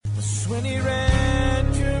When he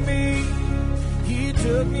ran to me, he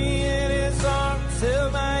took me in his arms,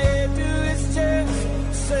 held my head to his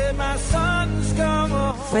chest, said, my son's come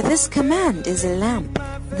home. For this command is a lamp,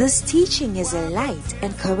 this teaching is a light,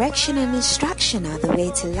 and correction and instruction are the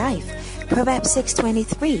way to life. Proverbs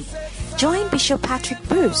 6:23. Join Bishop Patrick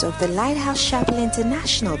Bruce of the Lighthouse Chapel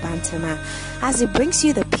International, Bantama, as he brings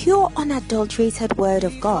you the pure, unadulterated Word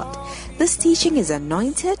of God. This teaching is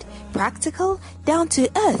anointed, practical, down to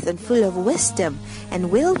earth, and full of wisdom,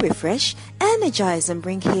 and will refresh, energize, and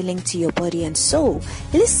bring healing to your body and soul.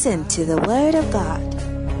 Listen to the Word of God.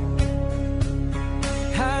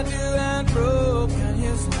 I knew I'd broken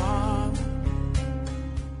his heart.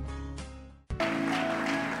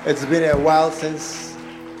 It's been a while since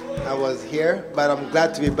I was here, but I'm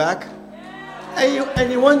glad to be back.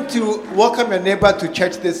 And you want to welcome your neighbor to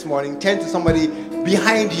church this morning. Turn to somebody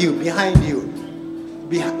behind you,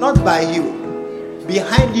 not by you,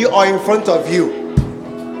 behind you or in front of you.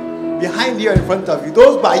 Behind you or in front of you.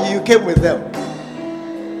 Those by you, you came with them.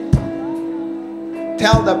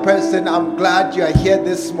 Tell the person, I'm glad you are here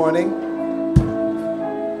this morning.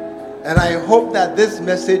 And I hope that this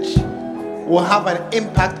message will have an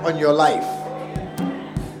impact on your life.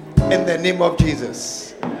 In the name of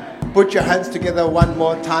Jesus. Put your hands together one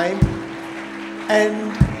more time,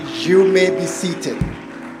 and you may be seated.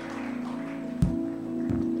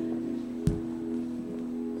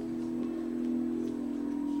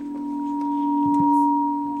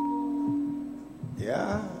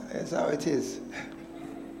 Yeah, that's how it is.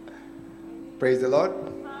 Praise the Lord.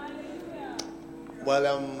 Well,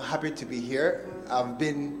 I'm happy to be here. I've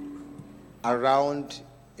been around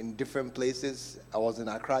in different places. I was in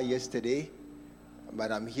Accra yesterday,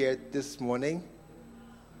 but I'm here this morning.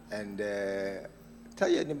 And tell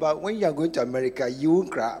you about when you are going to America, you won't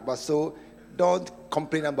cry, but so don't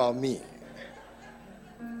complain about me.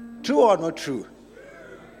 True or not true?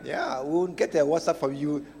 Yeah, we won't get a WhatsApp from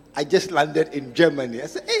you. I just landed in Germany. I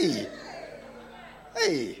said,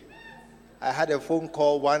 hey. I had a phone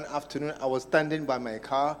call one afternoon. I was standing by my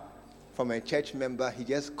car from a church member. He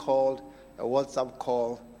just called, a WhatsApp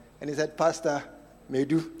call, and he said, Pastor,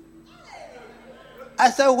 Medu.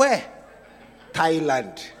 I said, where?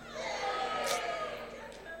 Thailand.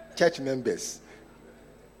 Church members.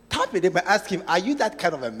 Tap with him and ask him, are you that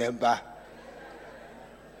kind of a member?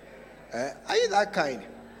 Are you that kind?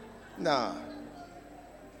 No.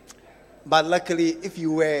 But luckily, if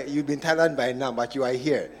you were, you'd be in Thailand by now, but you are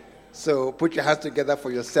here. So put your hands together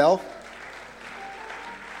for yourself.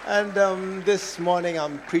 And this morning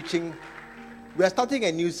I'm preaching. We are starting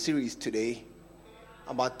a new series today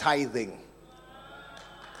about tithing.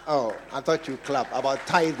 Oh, I thought you'd clap. About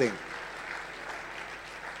tithing.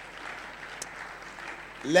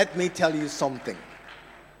 Let me tell you something.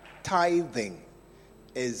 Tithing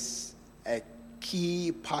is a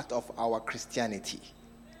key part of our Christianity.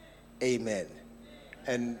 Amen.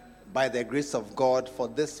 And by the grace of God, for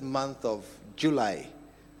this month of July,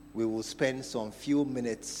 we will spend some few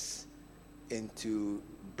minutes into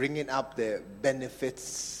bringing up the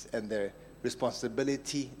benefits and the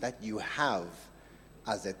responsibility that you have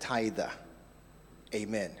as a tither.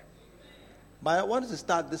 Amen. But I wanted to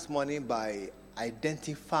start this morning by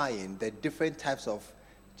identifying the different types of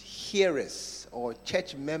hearers or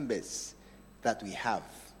church members that we have.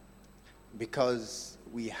 Because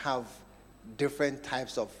we have different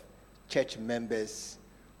types of church members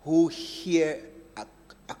who hear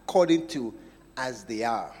according to as they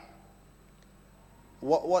are.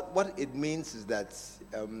 What it means is that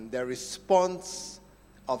the response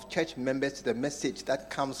of church members to the message that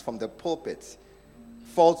comes from the pulpit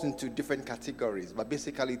falls into different categories, but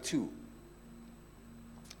basically two.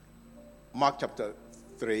 Mark chapter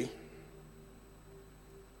 3.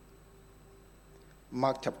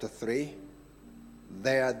 Mark chapter 3.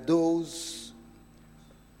 There are those.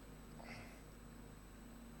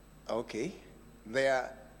 Okay. There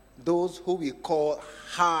are those who we call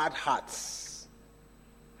hard hearts.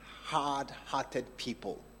 Hard-hearted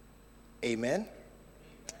people. Amen.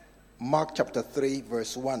 Mark chapter 3,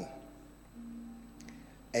 verse 1.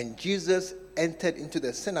 And Jesus entered into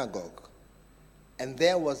the synagogue, and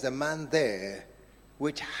there was a man there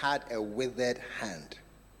which had a withered hand.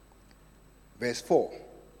 Verse 4.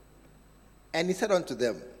 And he said unto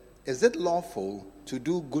them, Is it lawful to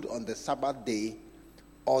do good on the Sabbath day,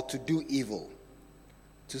 or to do evil,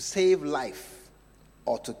 to save life,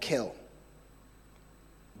 or to kill?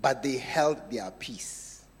 But they held their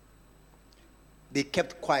peace. They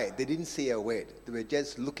kept quiet. They didn't say a word. They were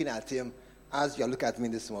just looking at him as you are looking at me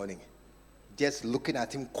this morning. Just looking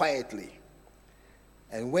at him quietly.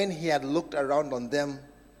 And when he had looked around on them,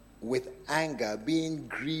 with anger, being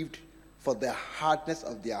grieved for the hardness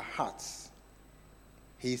of their hearts.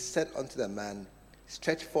 He said unto the man,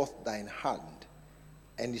 stretch forth thine hand.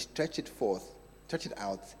 And he stretched it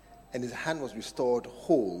out, and his hand was restored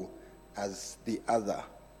whole as the other.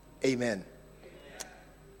 Amen.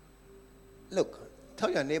 Look,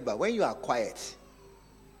 tell your neighbor, when you are quiet,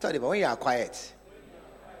 when you are quiet,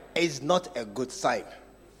 it's not a good sign.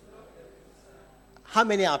 How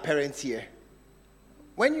many are parents here?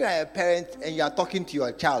 When you are a parent and you are talking to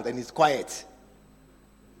your child and it's quiet,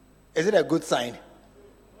 is it a good sign?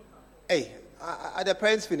 Hey, are the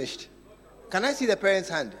parents finished? Can I see the parents'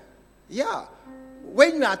 hand? Yeah.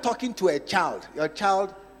 When you are talking to a child, your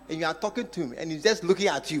child, and you are talking to him and he's just looking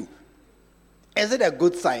at you, is it a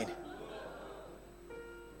good sign?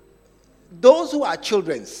 Those who are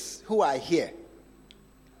children who are here,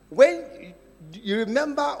 when you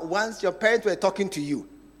remember once your parents were talking to you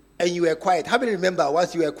and you were quiet. How many remember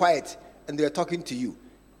once you were quiet and they were talking to you?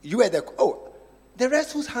 You were the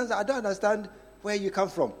rest whose hands, I don't understand where you come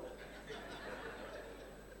from.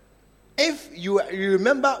 If you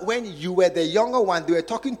remember when you were the younger one, they were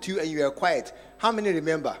talking to you and you were quiet. How many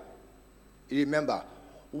remember? You remember.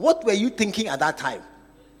 What were you thinking at that time?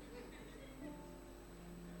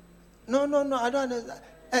 No, I don't understand.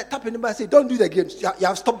 Tap in the back and say, don't do the games. You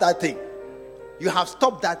have stopped that thing. You have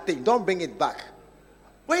stopped that thing. Don't bring it back.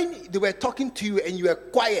 When they were talking to you and you were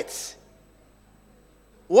quiet,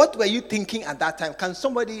 what were you thinking at that time? Can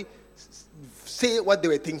somebody say what they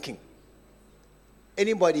were thinking?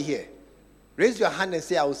 Anybody here? Raise your hand and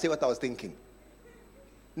say, I will say what I was thinking.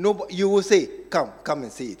 No, you will say, come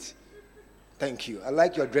and say it. Thank you. I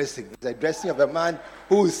like your dressing. It's the dressing of a man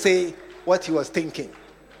who will say what he was thinking.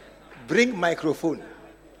 Bring microphone.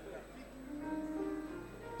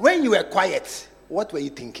 When you were quiet, what were you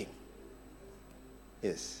thinking?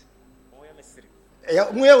 Yes.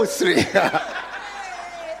 You're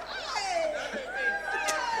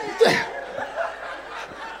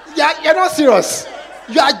not serious.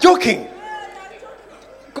 You are joking.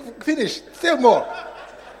 Finish. Say more.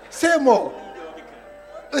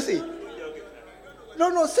 Listen.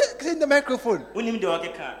 No. Say in the microphone.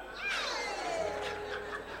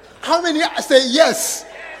 How many say yes?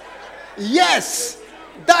 Yes.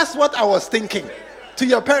 That's what I was thinking. To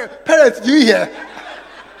your parents, you hear?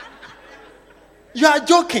 You are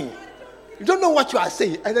joking. You don't know what you are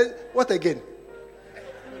saying. And then what again?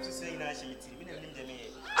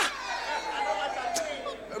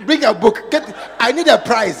 Bring a book. I need a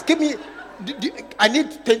prize. Give me. I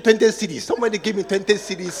need 20 CDs. Somebody give me 20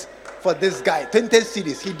 CDs for this guy. 20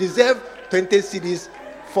 CDs. He deserves 20 CDs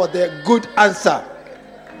for the good answer.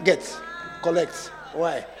 Collect.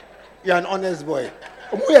 Why? You're an honest boy.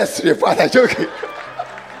 I'm joking.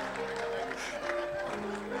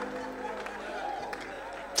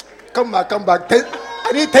 Come back.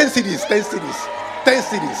 I need 10 CDs. 10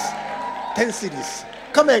 CDs.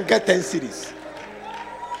 Come and get 10 CDs.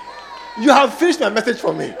 You have finished my message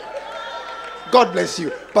for me. God bless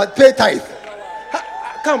you. But pay tithe.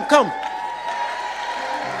 Come.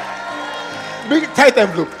 Bring tithe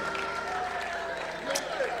envelope.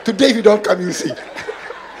 Today, if you don't come, you see.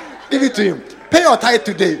 Give it to him. Pay your tithe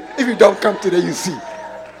today. If you don't come today, you see.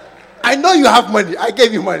 I know you have money. I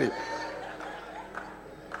gave you money.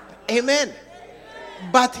 Amen.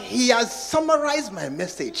 But he has summarized my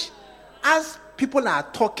message. As people are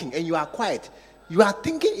talking and you are quiet, you are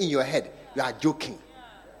thinking in your head, you are joking.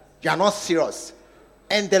 You are not serious.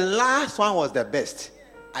 And the last one was the best.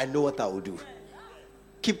 I know what I will do.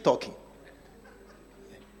 Keep talking.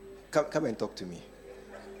 Come and talk to me.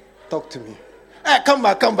 Talk to me. Hey, come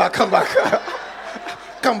back. Come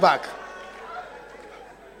back.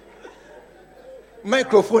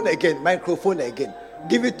 Microphone again.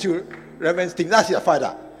 Give it to Reverend Steve. That's your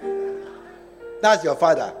father.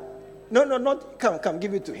 No, not come.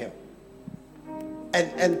 Give it to him.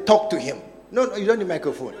 And talk to him. No, you don't need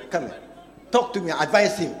microphone. Come here. Talk to me.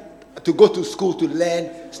 Advise him to go to school to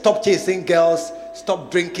learn. Stop chasing girls. Stop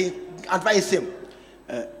drinking. Advise him.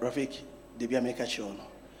 Rafik, they be a make a show.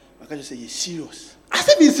 I can just say he's serious. I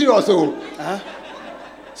said he's serious.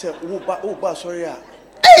 Say, sorry.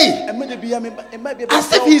 Hey! It might be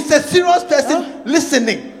as if he's a serious person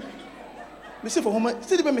listening. Listen for whom?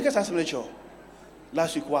 Still, they make us answer the show.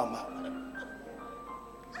 Last week,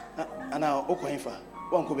 and now, Okoinfa,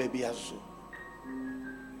 one could be as so.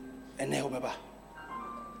 And now, Baba.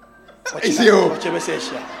 Is you?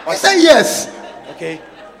 I say yes. Okay.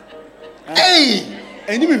 Hey!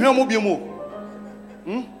 And you will be more.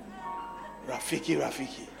 Rafiki.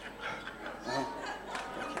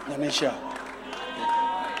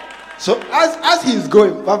 So as he's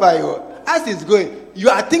going, as he's going, You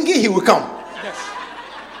are thinking he will come. Yes.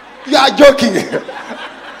 You are joking.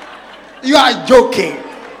 You are joking.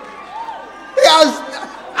 Yes.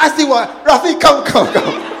 I see what. Rafi, come.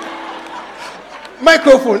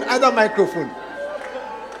 Microphone, other microphone.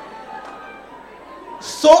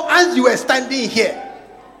 So as you were standing here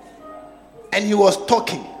and he was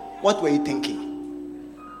talking, what were you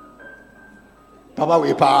thinking? Papa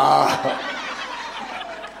Wepa.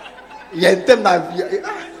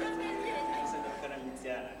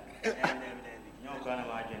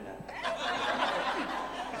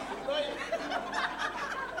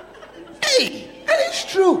 Hey, and it's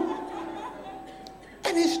true.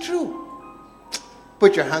 And it's true.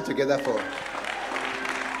 Put your hand together for.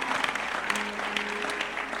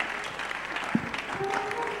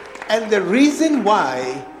 And the reason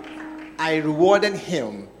why I rewarded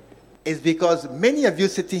him is because many of you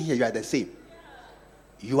sitting here, you are the same.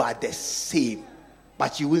 You are the same,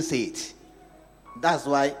 but you won't say it. That's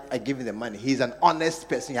why I give him the money. He's an honest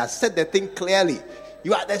person. He has said the thing clearly.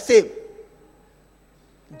 You are the same.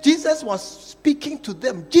 Jesus was speaking to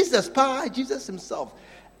them. Jesus himself.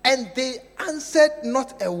 And they answered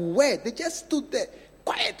not a word. They just stood there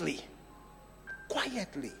quietly.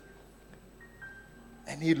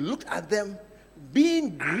 And he looked at them,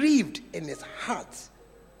 being grieved in his heart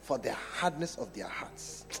for the hardness of their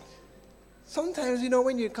hearts. Sometimes,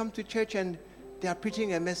 when you come to church and they are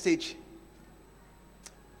preaching a message,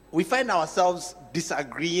 we find ourselves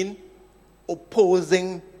disagreeing,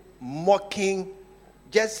 opposing, mocking,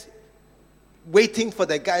 just waiting for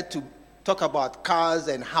the guy to talk about cars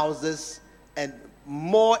and houses and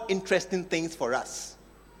more interesting things for us.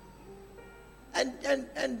 And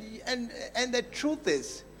the truth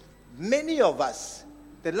is, many of us,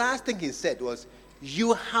 the last thing he said was,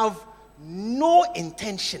 you have no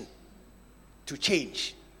intention to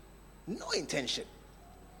change. No intention.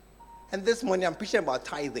 And this morning I'm preaching about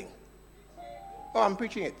tithing. Oh, I'm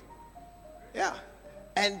preaching it. Yeah.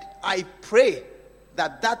 And I pray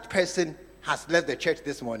that person has left the church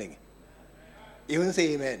this morning. You won't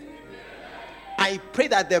say amen. I pray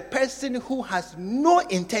that the person who has no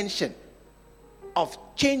intention of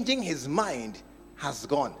changing his mind has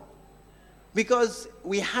gone. Because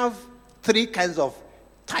we have three kinds of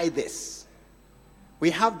tithers. We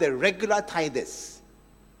have the regular tithers,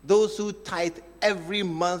 those who tithe every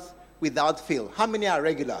month without fail. How many are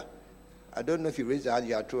regular? I don't know if you raise your hand,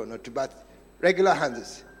 you are true or not true, but regular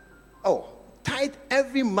hands. Oh, tithe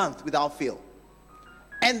every month without fail.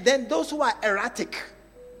 And then those who are erratic,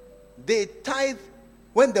 they tithe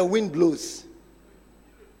when the wind blows.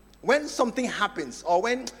 When something happens, or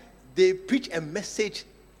when they preach a message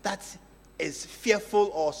that is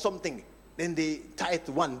fearful or something, then they tithe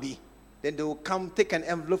 1B. Then they will come, take an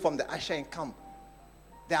envelope from the usher and come.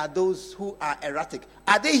 There are those who are erratic.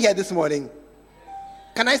 Are they here this morning?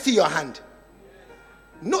 Can I see your hand?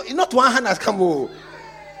 No, not one hand has come. Oh.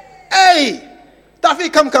 Hey!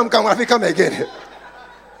 Tafi, come. Tafi, come again.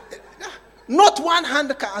 Not one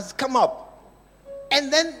hand has come up.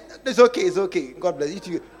 And then, it's okay. God bless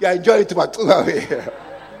you. You are enjoying too much.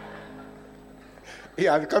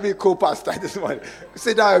 Yeah, I'm becoming co-pastor this morning.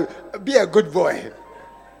 Sit down, be a good boy.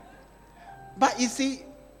 But you see,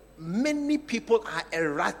 many people are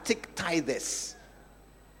erratic tithers.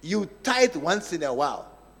 You tithe once in a while.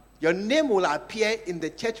 Your name will appear in the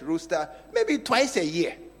church roster maybe twice a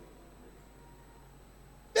year.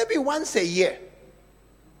 Maybe once a year.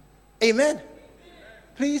 Amen.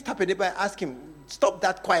 Please tap your neighbor and ask him, stop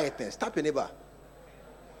that quietness. Tap your neighbor.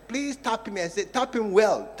 Please tap him and say, tap him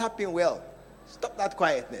well. Stop that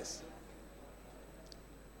quietness.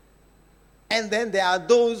 And then there are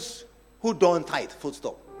those who don't tithe, full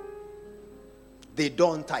stop. They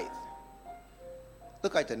don't tithe.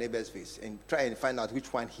 Look at your neighbor's face and try and find out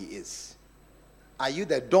which one he is. Are you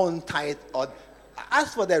the don't tithe? Or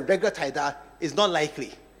as for the regular tither, it's not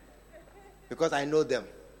likely. Because I know them.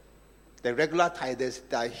 The regular tithers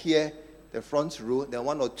that are here, the front row, there are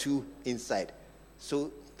one or two inside.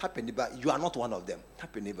 So tap your neighbor. You are not one of them.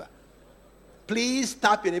 Tap your neighbor. Please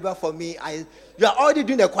tap your neighbor for me. You are already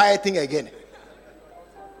doing the quiet thing again.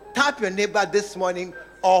 Tap your neighbor this morning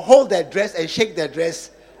or hold their dress and shake their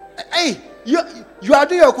dress. Hey, you are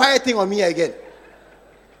doing your quiet thing on me again.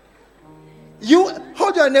 You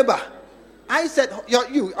hold your neighbor. I said,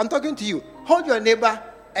 I'm talking to you. Hold your neighbor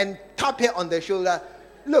and tap her on the shoulder.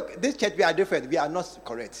 Look, this church, we are different. We are not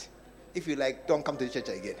correct. If you like, don't come to the church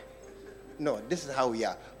again. No, this is how we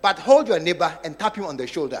are. But hold your neighbor and tap him on the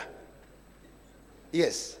shoulder.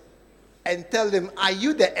 Yes. And tell them, are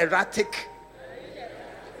you the erratic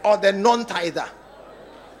or the non-tither?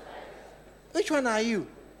 Which one are you?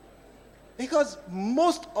 Because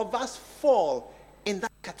most of us fall in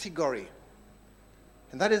that category.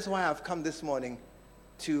 And that is why I've come this morning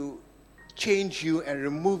to change you and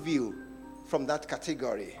remove you from that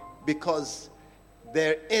category. Because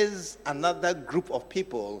there is another group of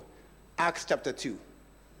people. Acts chapter 2.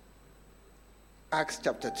 Acts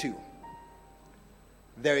chapter 2.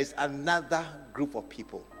 There is another group of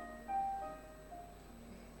people.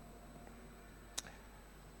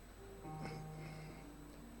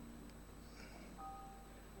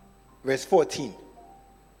 Verse 14.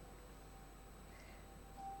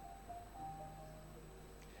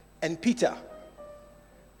 And Peter,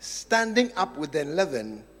 standing up with the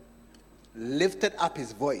 11, lifted up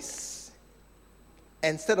his voice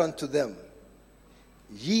and said unto them,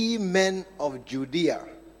 Ye men of Judea,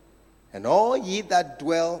 and all ye that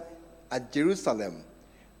dwell at Jerusalem,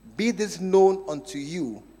 be this known unto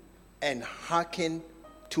you, and hearken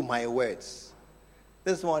to my words.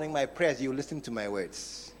 This morning, my prayer is you listen to my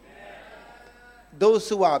words. Those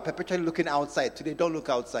who are perpetually looking outside, today don't look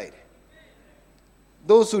outside.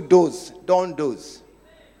 Those who doze, don't doze.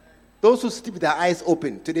 Those who sleep with their eyes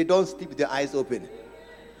open, today don't sleep with their eyes open.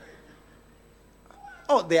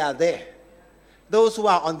 Oh, they are there. Those who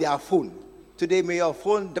are on their phone, today may your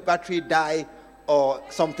phone, the battery die or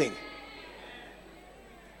something.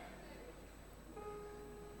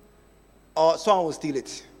 Or someone will steal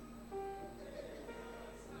it.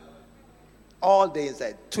 All day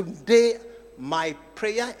inside. Today, my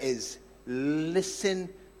prayer is listen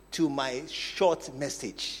to my short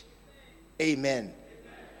message. Amen.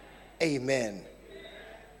 Amen.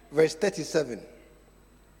 Verse 37.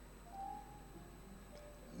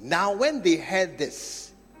 Now when they heard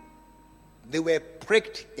this, they were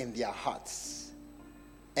pricked in their hearts,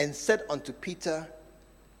 and said unto Peter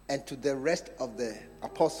and to the rest of the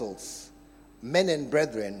apostles, Men and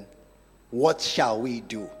brethren, what shall we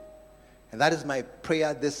do? And that is my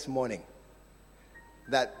prayer this morning,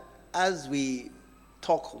 that as we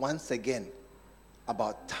talk once again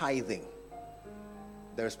about tithing,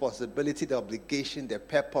 the responsibility, the obligation, the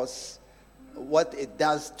purpose, what it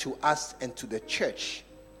does to us and to the church,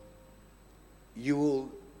 you will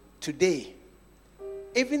today,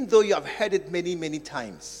 even though you have heard it many, many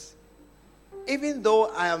times, even though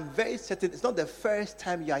I am very certain it's not the first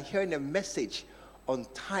time you are hearing a message on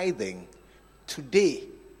tithing, today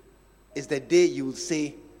is the day you will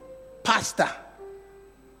say, Pastor,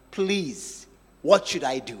 please, what should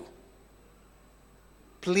I do?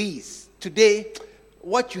 Please, today,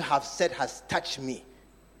 what you have said has touched me.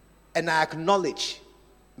 And I acknowledge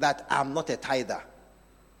that I'm not a tither,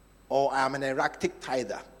 or I'm an erratic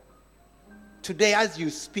tither. Today, as you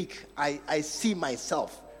speak, I see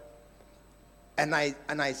myself, and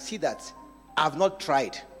I see that I've not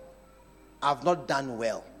tried. I've not done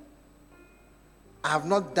well. I've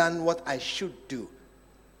not done what I should do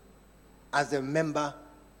as a member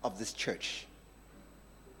of this church.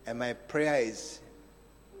 And my prayer is,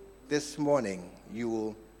 this morning, you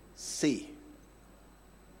will say,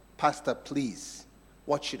 Pastor, please,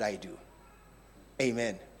 what should I do?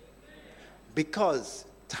 Amen. Because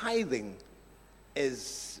tithing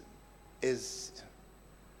is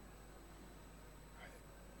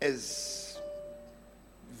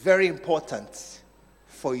very important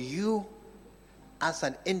for you as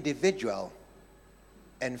an individual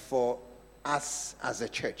and for us as a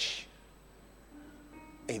church.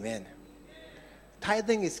 Amen.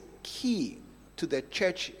 Tithing is key to the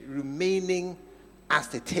church remaining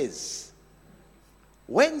as it is.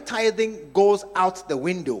 When tithing goes out the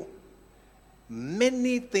window,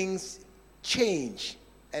 many things change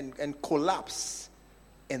and collapse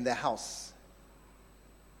in the house.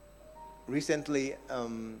 Recently,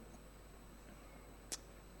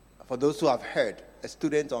 for those who have heard, a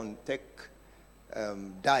student on tech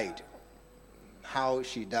died. How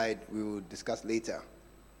she died, we will discuss later.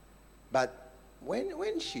 But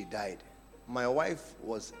when she died, my wife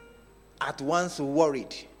was at once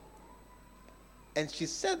worried. And she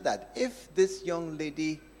said that if this young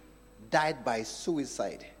lady died by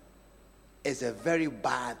suicide, it's a very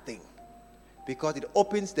bad thing, because it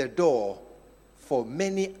opens the door for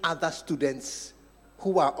many other students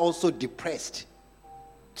who are also depressed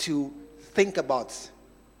to think about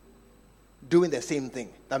doing the same thing.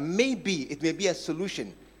 That maybe it may be a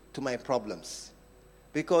solution to my problems.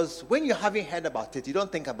 Because when you haven't heard about it, you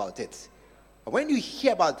don't think about it. When you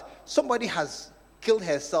hear about somebody has killed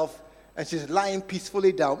herself and she's lying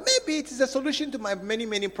peacefully down, maybe it is a solution to my many,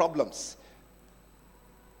 many problems.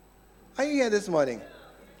 Are you here this morning?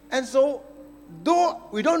 And so, though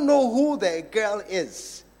we don't know who the girl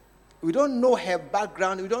is, we don't know her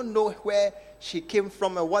background, we don't know where she came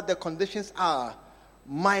from and what the conditions are,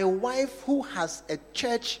 my wife, who has a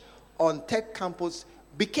church on Tech Campus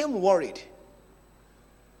became worried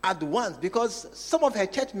at once because some of her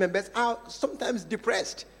church members are sometimes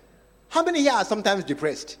depressed. How many here are sometimes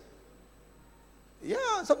depressed?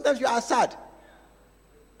 Yeah, sometimes you are sad.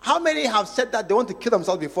 How many have said that they want to kill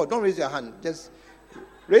themselves before? Don't raise your hand. Just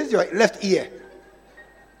raise your left ear.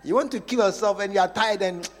 You want to kill yourself and you are tired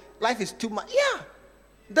and life is too much. Yeah.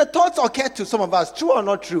 The thoughts occur to some of us. True or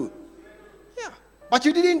not true? Yeah. But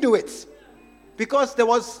you didn't do it. Because it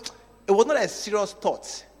was not a serious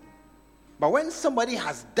thought. But when somebody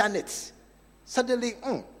has done it, suddenly,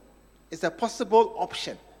 it's a possible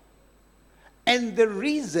option. And the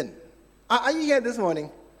reason, are you here this morning?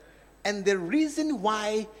 And the reason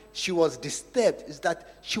why she was disturbed is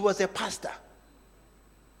that she was a pastor.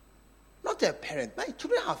 Not a parent. My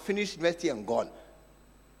children have finished university and gone.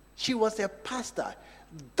 She was a pastor.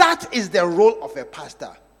 That is the role of a pastor.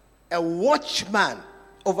 A watchman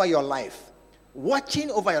over your life. Watching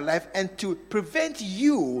over your life and to prevent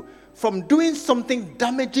you from doing something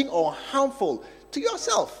damaging or harmful to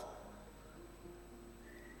yourself.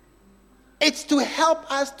 It's to help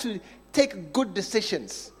us to take good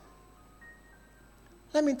decisions.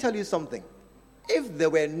 Let me tell you something. If there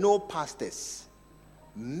were no pastors,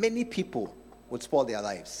 many people would spoil their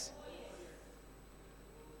lives.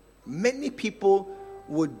 Many people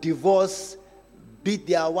would divorce, beat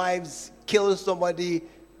their wives, kill somebody,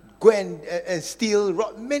 go and steal.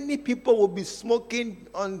 Many people would be smoking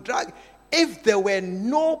on drugs. If there were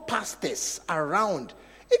no pastors around,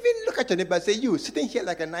 even look at your neighbor and say, you sitting here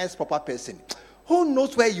like a nice proper person, who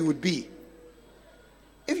knows where you would be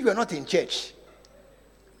if you were not in church?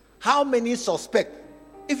 How many suspect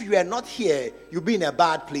if you are not here, you'll be in a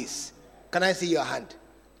bad place? Can I see your hand?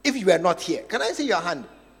 If you are not here, can I see your hand?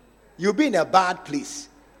 You'll be in a bad place.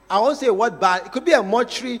 I won't say what bad. It could be a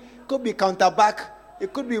mortuary, it could be counterback,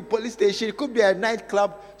 it could be a police station, it could be a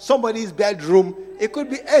nightclub, somebody's bedroom, it could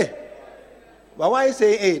be But why you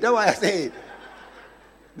say A? That's why I say A.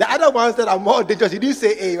 The other ones that are more dangerous, you didn't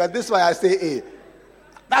say A, but this is why I say A.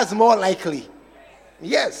 That's more likely.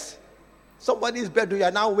 Yes. Somebody's bedroom, you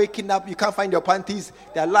are now waking up, you can't find your panties,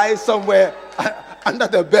 they're lying somewhere under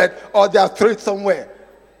the bed, or they are thrown somewhere.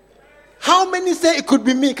 How many say it could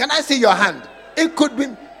be me? Can I see your hand? It could be.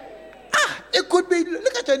 It could be.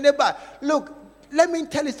 Look at your neighbor. Look, let me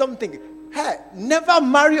tell you something. Hey, never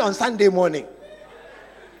marry on Sunday morning.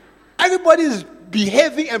 Everybody is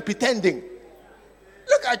behaving and pretending.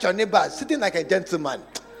 Look at your neighbor sitting like a gentleman.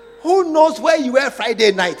 Who knows where you were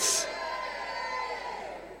Friday nights?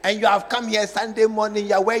 And you have come here Sunday morning,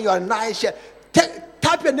 you are wearing your nice shirt.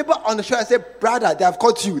 Tap your neighbor on the shoulder and say, brother, they have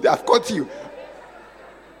caught you. They have caught you.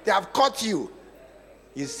 They have caught you.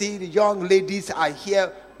 You see, the young ladies are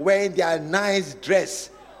here wearing their nice dress.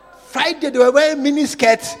 Friday, they were wearing mini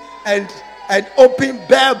skirts and open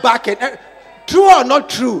bare back. And true or not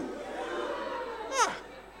true?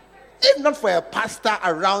 If not for a pastor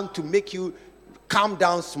around to make you calm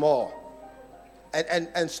down small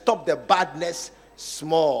and stop the badness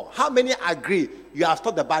small. How many agree you have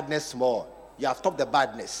stopped the badness small? You have stopped the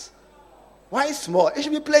badness. Why small? It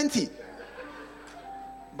should be plenty.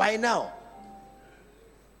 By now.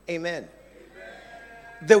 Amen.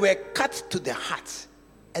 They were cut to the heart.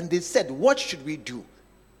 And they said, what should we do?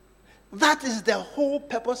 That is the whole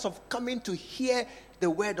purpose of coming to hear the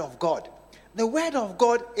word of God. The word of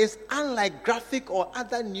God is unlike graphic or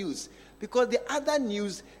other news. Because the other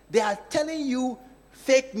news, they are telling you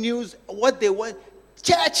fake news, what they want.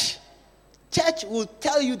 Church will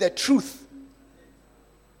tell you the truth.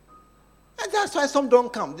 And that's why some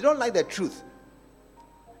don't come. They don't like the truth.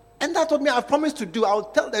 And that's what I've promised to do. I'll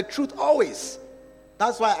tell the truth always.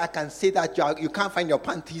 That's why I can say that you can't find your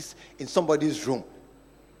panties in somebody's room.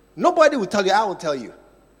 Nobody will tell you. I will tell you.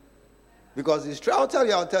 Because it's true. I'll tell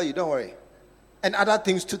you. Don't worry. And other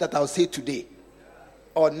things too that I'll say today.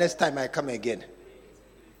 Or next time I come again.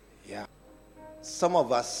 Yeah. Some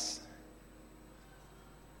of us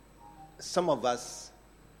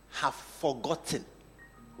have forgotten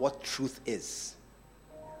what truth is.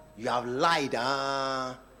 You have lied.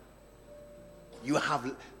 I'm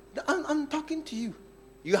talking to you.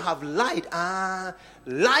 You have lied.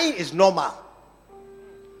 Lying is normal.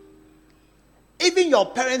 Even your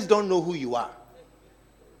parents don't know who you are.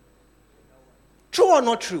 True or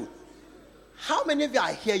not true? How many of you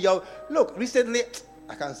are here? Look, recently,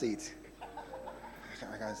 I can't say it.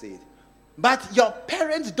 I can't say it. But your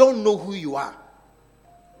parents don't know who you are.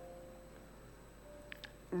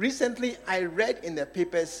 Recently, I read in the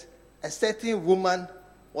papers a certain woman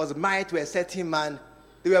was married to a certain man.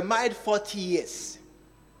 They were married 40 years.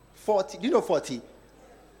 40, do you know 40?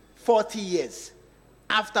 40 years.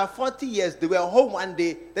 After 40 years, they were home one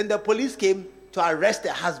day. Then the police came to arrest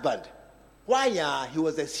the husband. Why? He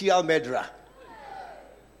was a serial murderer.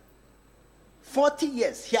 40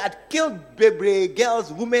 years. He had killed baby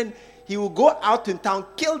girls, women. He would go out in town,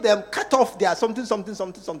 kill them, cut off their something,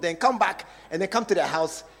 and come back, and then come to the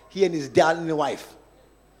house, he and his darling wife.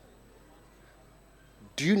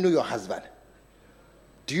 Do you know your husband?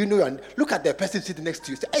 Do you know your... Look at the person sitting next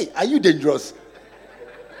to you. Say, hey, are you dangerous?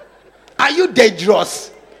 Are you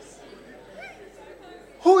dangerous?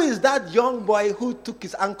 Who is that young boy who took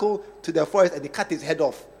his uncle to the forest and he cut his head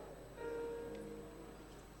off?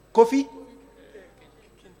 Kofi?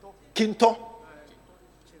 Chinto,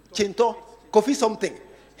 Kofi something.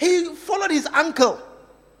 He followed his uncle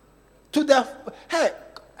to the... Hey,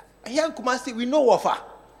 here in Kumasi, we know Wafa.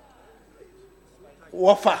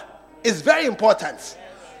 Wafa is very important.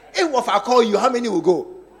 If Wafa call you, how many will go?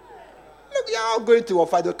 Look, you're all going to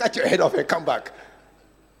Wafa, they'll cut your head off and come back.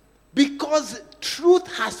 Because truth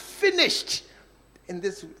has finished in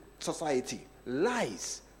this society.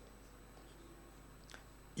 Lies.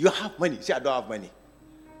 You have money. Say, I don't have money.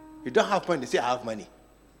 You don't have money. Say, I have money.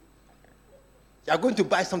 You are going to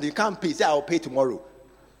buy something. You can't pay. Say, I will pay tomorrow.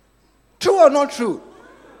 True or not true?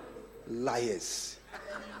 Liars.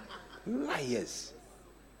 Liars.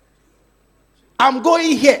 I'm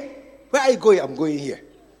going here. Where are you going? I'm going here.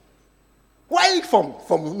 Why are you from?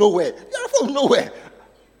 From nowhere. You're from nowhere.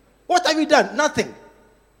 What have you done? Nothing.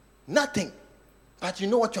 Nothing. But you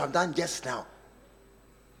know what you have done just now?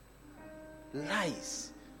 Lies.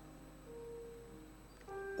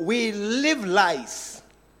 We live lies.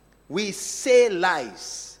 We say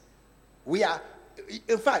lies. We are,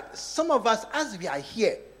 in fact, some of us, as we are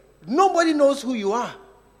here, nobody knows who you are.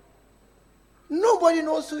 Nobody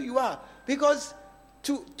knows who you are. Because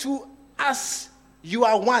to us, you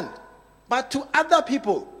are one. But to other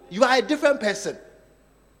people, you are a different person.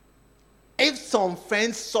 If some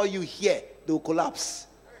friends saw you here, they will collapse.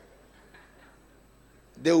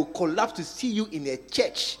 They will collapse to see you in a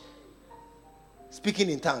church speaking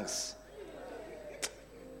in tongues.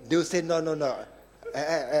 They will say, no.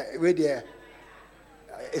 Wait there.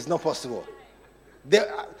 It's not possible.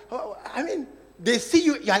 They see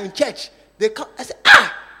you are in church. They come and say,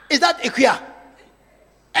 is that Equia?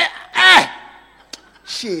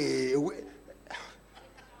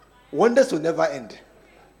 Wonders will never end.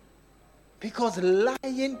 Because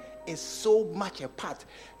lying is so much a part.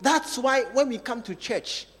 That's why when we come to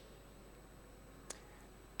church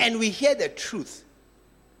and we hear the truth,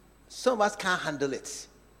 some of us can't handle it.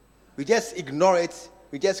 We just ignore it.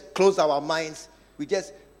 We just close our minds. We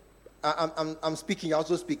just, I'm speaking, you're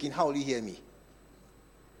also speaking. How will you hear me?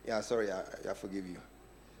 Yeah, sorry, I forgive you.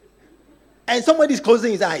 And somebody's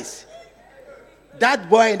closing his eyes. That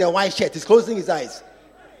boy in the white shirt is closing his eyes.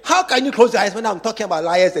 How can you close your eyes when I'm talking about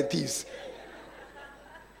liars and thieves?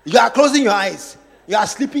 You are closing your eyes. You are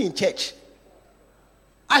sleeping in church.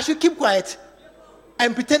 I should keep quiet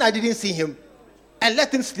and pretend I didn't see him and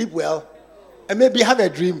let him sleep well and maybe have a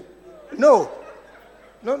dream. No,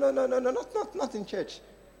 not in church.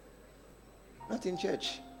 Not in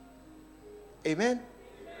church. Amen?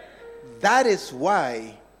 That is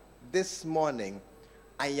why this morning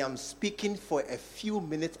I am speaking for a few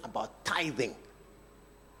minutes about tithing.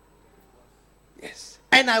 Yes.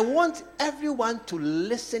 And I want everyone to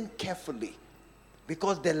listen carefully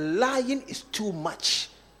because the lying is too much.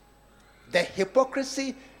 The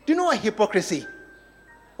hypocrisy. Do you know what hypocrisy?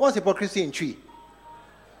 What's hypocrisy in tree?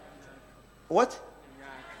 What?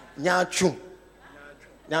 Nyachum.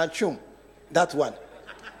 Nyachum. That one.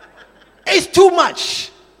 It's too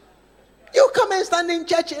much. You come and stand in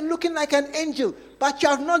church and looking like an angel, but you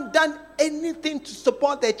have not done anything to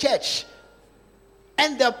support the church.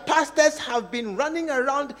 And the pastors have been running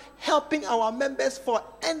around helping our members for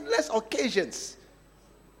endless occasions.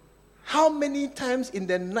 How many times in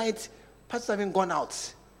the night pastors haven't gone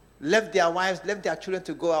out, left their wives, left their children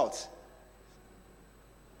to go out?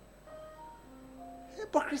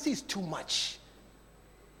 Hypocrisy is too much.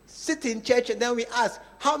 Sit in church and then we ask,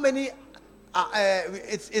 how many,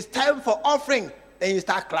 it's time for offering, then you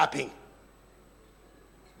start clapping.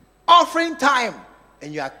 Offering time,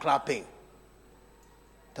 and you are clapping.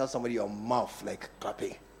 Tell somebody your mouth like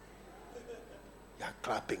clapping. You are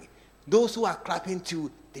clapping. Those who are clapping too,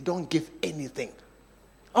 they don't give anything.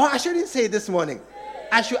 Oh, I shouldn't say this morning.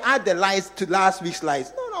 I should add the lies to last week's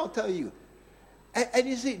lies. No, I'll tell you. And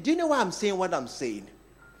you see, do you know why I'm saying what I'm saying?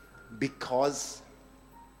 Because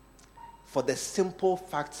for the simple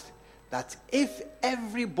fact that if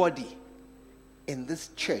everybody in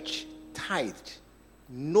this church tithed,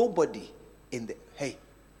 nobody in the... Hey.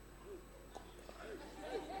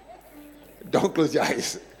 Don't close your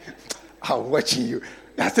eyes. I'm watching you.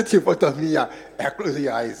 You're sitting in front of me. Close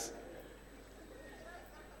your eyes.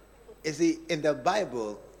 You see, in the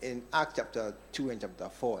Bible, in Acts chapter 2 and chapter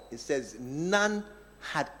 4, it says, none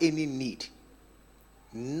had any need.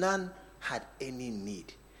 None had any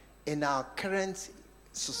need. In our current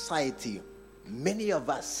society, many of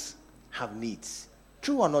us have needs.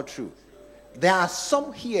 True or not true? There are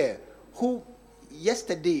some here who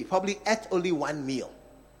yesterday probably ate only one meal.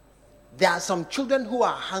 There are some children who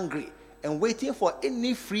are hungry and waiting for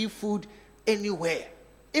any free food anywhere.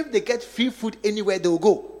 If they get free food anywhere, they will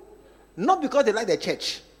go. Not because they like the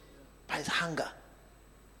church, but it's hunger.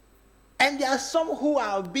 And there are some who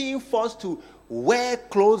are being forced to wear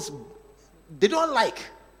clothes they don't like.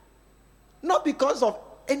 Not because of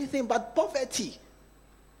anything but poverty.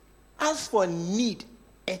 As for need,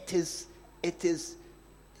 it is,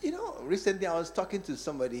 recently I was talking to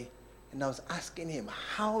somebody and I was asking him,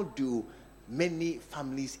 how do many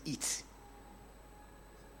families eat?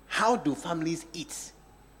 How do families eat?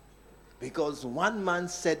 Because one man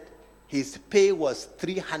said his pay was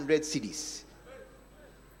 300 cedis.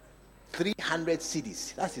 300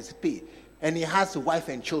 cedis. That's his pay. And he has a wife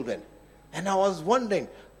and children. And I was wondering,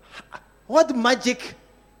 what magic?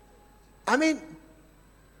 I mean,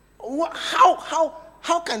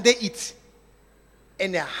 how can they eat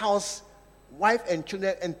in a house, wife and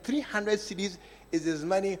children, and 300 cedis is his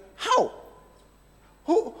money? How?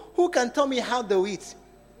 Who can tell me how they eat?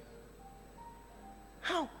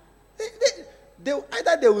 How?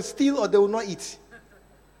 Either they will steal or they will not eat.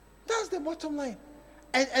 That's the bottom line.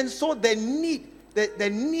 And so the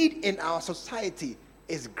need in our society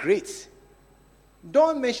is great.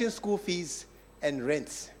 Don't mention school fees and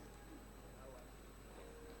rents.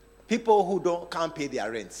 People who can't pay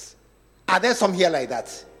their rents. Are there some here like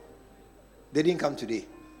that? They didn't come today.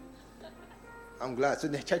 I'm glad. So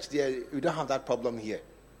in the church there, we don't have that problem here.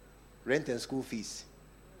 Rent and school fees.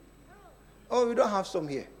 Oh, we don't have some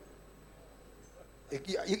here.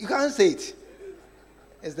 You can't say it.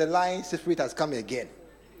 It's the lying spirit has come again.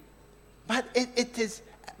 But it is.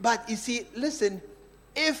 But you see, listen.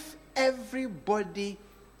 If everybody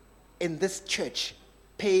in this church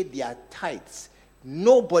paid their tithes,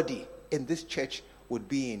 nobody in this church would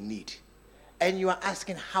be in need. And you are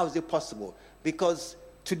asking, how is it possible? Because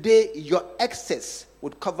today your excess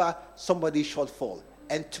would cover somebody's shortfall,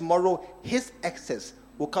 and tomorrow his excess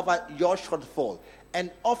will cover your shortfall.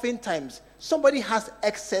 And oftentimes somebody has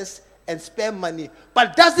excess and spare money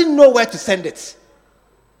but doesn't know where to send it.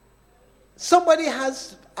 Somebody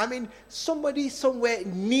somewhere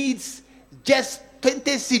needs just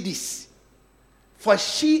 20 cedis for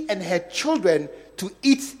she and her children to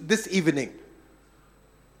eat this evening.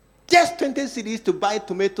 Just 20 cedis to buy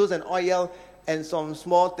tomatoes and oil and some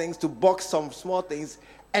small things, to box some small things,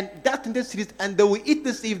 and that 20 cedis, and they will eat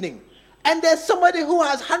this evening. And there's somebody who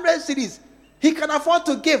has 100 cedis he can afford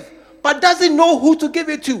to give, but doesn't know who to give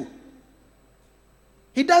it to.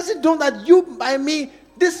 He doesn't know that you, by me,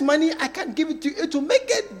 this money, I can give it to you. It will make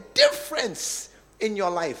a difference in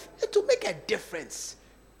your life. It will make a difference.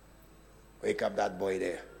 Wake up that boy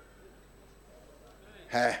there.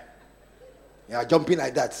 Hey, you're jumping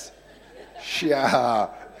like that. Yeah.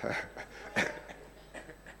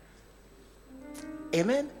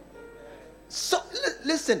 Amen. So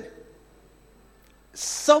listen.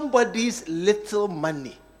 Somebody's little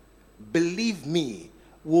money, believe me,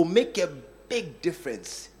 will make a big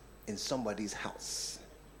difference in somebody's house.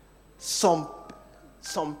 Some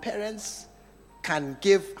parents can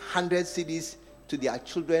give 100 cedis to their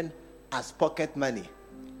children as pocket money,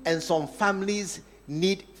 and some families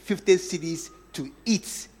need 50 cedis to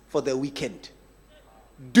eat for the weekend.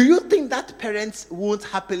 Do you think that parents won't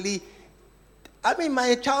happily?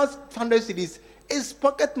 My child's 100 cedis is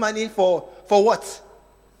pocket money for what?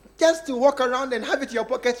 Just to walk around and have it in your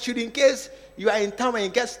pocket, should in case you are in town and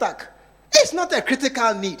you get stuck. It's not a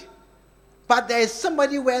critical need. But there is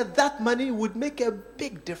somebody where that money would make a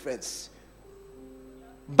big difference.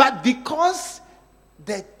 But because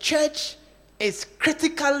the church is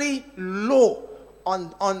critically low on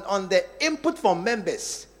the input from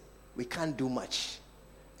members, we can't do much.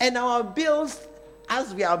 And our bills,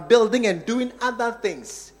 as we are building and doing other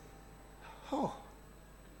things,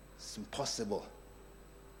 it's impossible.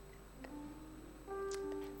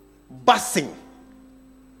 Busing.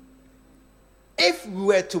 If we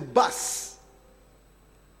were to bus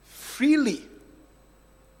freely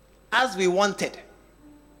as we wanted,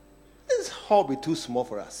 this hall would be too small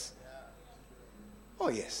for us. Oh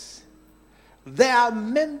yes. There are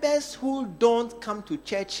members who don't come to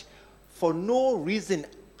church for no reason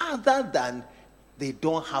other than they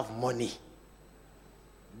don't have money.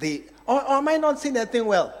 Or am I not saying that thing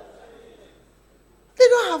well? They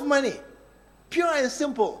don't have money. Pure and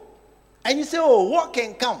simple. And you say, oh, what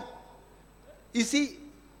can come? You see,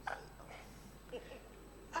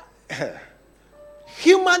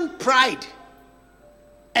 human pride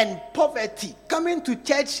and poverty coming to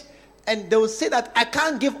church, and they will say that I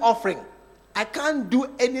can't give offering. I can't do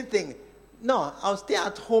anything. No, I'll stay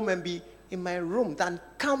at home and be in my room than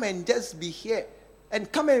come and just be here. And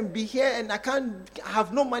come and be here and I can't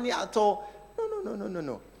have no money at all.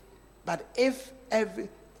 No. But if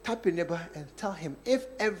tap your neighbor and tell him, if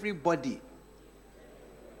everybody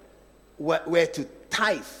were to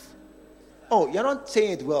tithe. Oh, you're not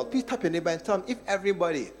saying it well. Please tap your neighbor and tell him, if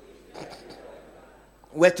everybody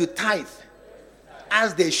were to tithe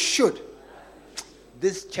as they should,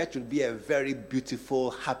 this church would be a very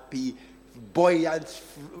beautiful, happy, buoyant,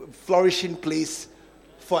 flourishing place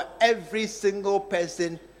for every single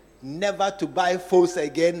person, never to buy phones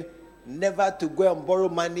again, never to go and borrow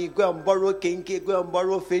money, go and borrow kinky, go and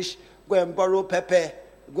borrow fish, go and borrow pepper,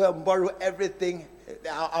 go and borrow everything.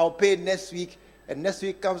 I'll pay next week. And next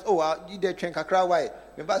week comes, you did train kakra, why?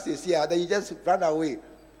 Then you just run away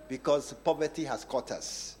because poverty has caught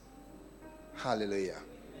us. Hallelujah.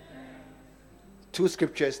 2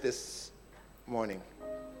 scriptures this morning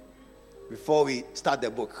before we start the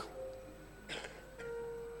book.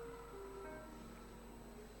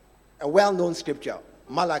 A well-known scripture,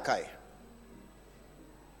 Malachi,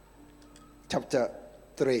 chapter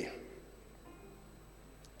 3.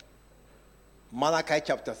 Malachi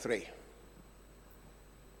chapter 3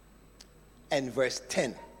 and verse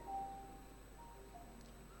 10.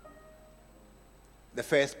 The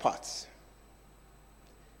first part.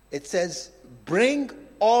 It says, bring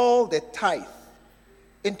all the tithe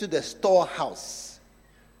into the storehouse,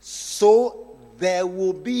 so there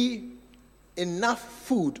will be enough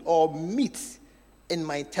food or meat in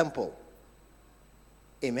my temple.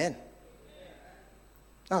 Amen.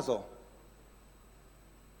 That's all.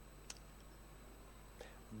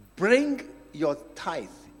 Bring your tithe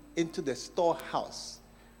into the storehouse,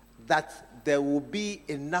 that there will be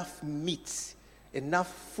enough meat,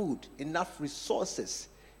 enough food, enough resources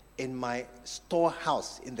in my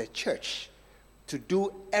storehouse in the church to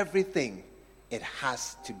do everything it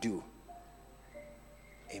has to do.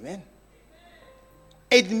 Amen.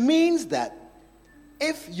 It means that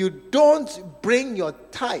if you don't bring your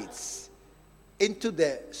tithes into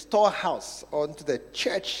the storehouse or into the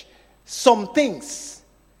church, some things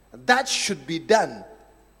that should be done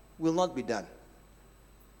will not be done.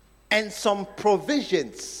 And some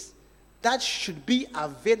provisions that should be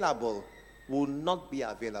available will not be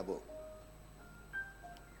available.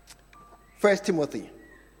 1 Timothy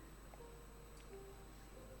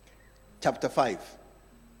chapter 5.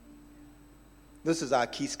 This is our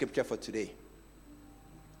key scripture for today.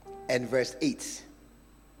 And verse 8.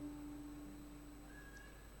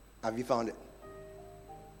 Have you found it?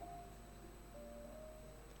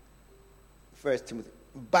 1 Timothy.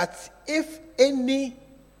 But if any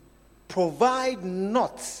provide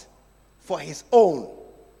not for his own,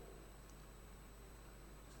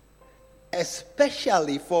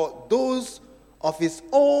 especially for those of his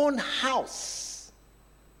own house,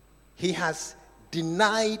 he has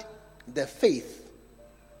denied the faith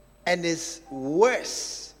and is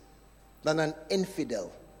worse than an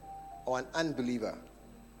infidel or an unbeliever.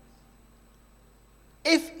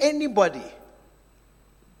 If anybody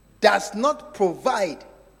does not provide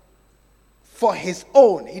for his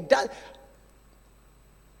own, he does.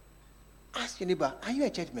 Ask your neighbor, are you a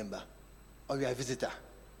church member or you are a visitor?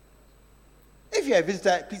 If you are a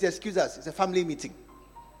visitor, please excuse us. It's a family meeting.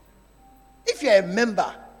 If you are a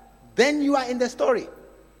member, then you are in the story.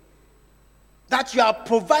 That you are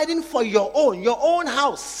providing for your own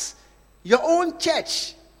house, your own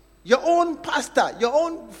church, your own pastor, your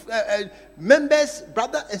own members,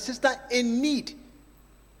 brother and sister in need.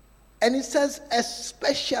 And it says,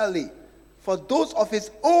 especially for those of his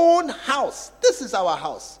own house. This is our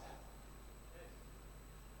house.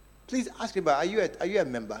 Please ask your neighbor, are you a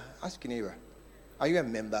member? Ask your neighbor, are you a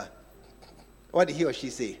member? What did he or she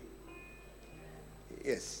say?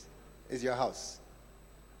 Yes, it's your house.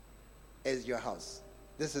 It's your house.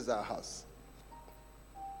 This is our house.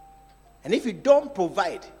 And if you don't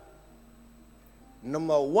provide,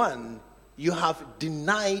 number one, you have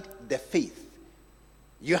denied the faith.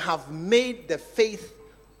 You have made the faith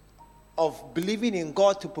of believing in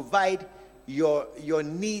God to provide your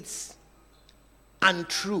needs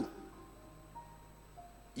untrue.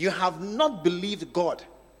 You have not believed God.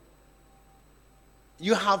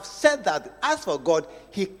 You have said that as for God,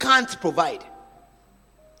 he can't provide.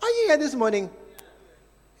 Are you here this morning?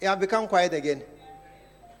 You have become quiet again.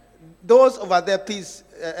 those over there, please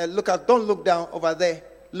don't look down over there.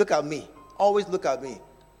 Look at me. Always look at me.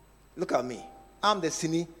 Look at me. I'm the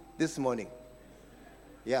cine this morning.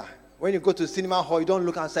 Yeah. When you go to cinema hall, you don't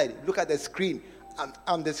look outside. Look at the screen.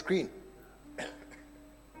 I'm the screen.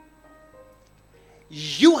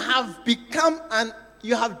 You have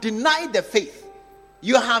you have denied the faith.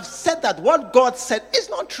 You have said that what God said is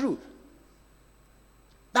not true.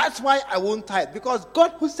 That's why I won't tithe. Because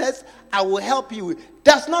God who says, I will help you,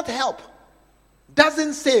 does not help.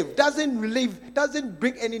 Doesn't save, doesn't relieve, doesn't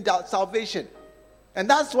bring any salvation. And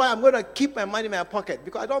that's why I'm going to keep my money in my pocket.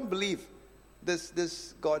 Because I don't believe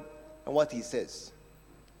this God and what he says.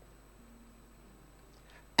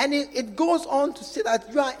 And it goes on to say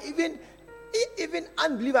that you are even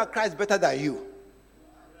unbeliever cries better than you.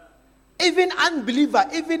 Even unbeliever,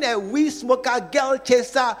 even a weed smoker, girl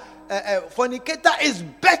chaser, fornicator is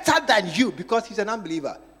better than you because he's an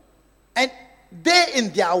unbeliever. And they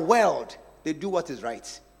in their world, they do what is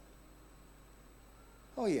right.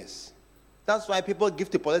 Oh yes. That's why people give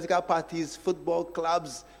to political parties, football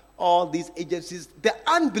clubs, all these agencies. The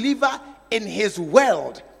unbeliever in his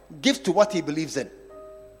world gives to what he believes in.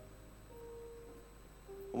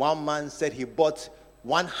 One man said he bought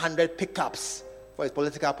 100 pickups for his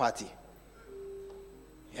political party.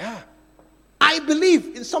 Yeah. I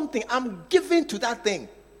believe in something. I'm giving to that thing.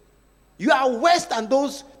 You are worse than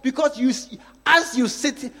those because as you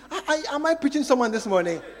sit. Am I preaching someone this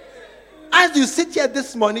morning? As you sit here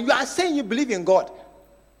this morning, you are saying you believe in God.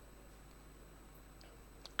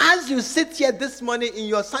 As you sit here this morning in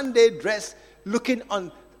your Sunday dress, looking on,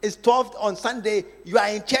 it's 12 on Sunday, you are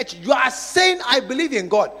in church, you are saying, I believe in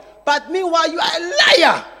God. But meanwhile, you are a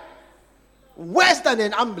liar. Worse than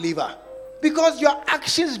an unbeliever. Because your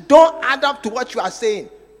actions don't add up to what you are saying.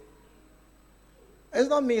 It's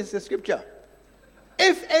not me, it's the scripture.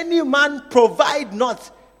 If any man provide not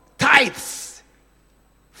tithes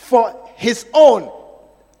for his own,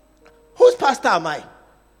 whose pastor am I?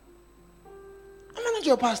 I'm not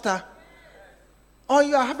your pastor. Or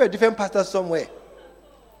you have a different pastor somewhere.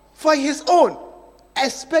 For his own,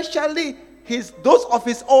 especially those of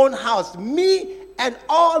his own house, me and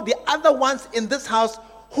all the other ones in this house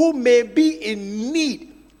who may be in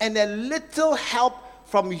need, and a little help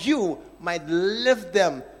from you might lift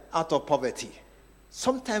them out of poverty.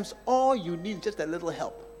 Sometimes all you need is just a little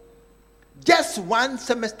help. Just one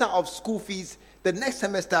semester of school fees, the next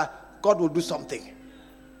semester, God will do something.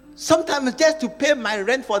 Sometimes just to pay my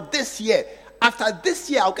rent for this year. After this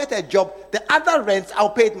year, I'll get a job. The other rents, I'll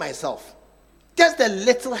pay it myself. Just a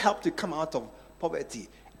little help to come out of poverty.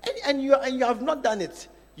 And you have not done it.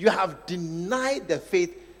 You have denied the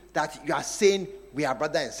faith that you are saying we are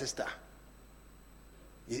brother and sister.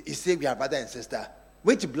 You say we are brother and sister.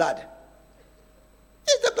 Which blood?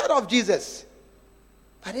 It's the blood of Jesus.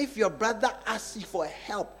 But if your brother asks you for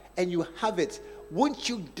help and you have it, won't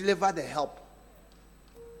you deliver the help?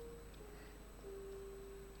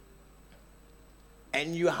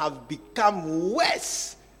 And you have become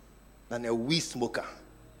worse than a weed smoker.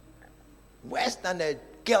 Worse than a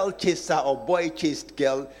girl chaser or boy chased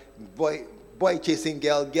girl, boy chasing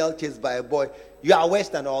girl chased by a boy. You are worse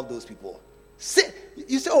than all those people.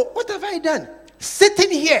 You say, oh, what have I done?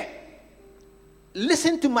 Sitting here,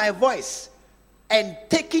 listen to my voice, and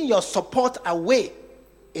taking your support away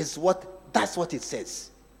that's what it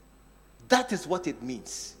says. That is what it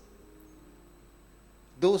means.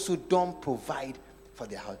 Those who don't provide for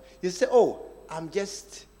their house. You say, oh, I'm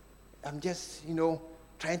just,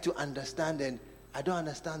 trying to understand, and I don't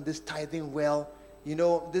understand this tithing well.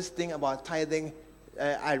 This thing about tithing,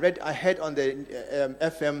 I heard on the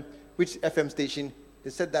FM, which FM station, they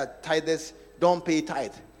said that tithers don't pay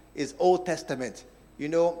tithe. It's Old Testament.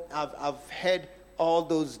 I've heard all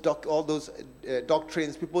those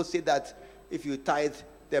doctrines. People say that if you tithe,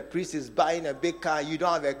 the priest is buying a big car. You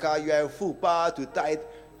don't have a car. You are a fool. Power to tithe.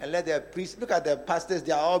 And let the priest, look at the pastors.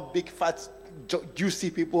 They are all big, fat, juicy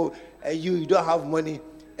people. And you don't have money.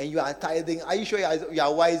 And you are tithing. Are you sure you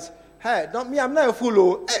are wise? Hey, not me. I'm not a fool.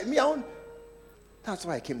 Oh. Hey, me, That's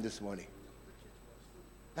why I came this morning.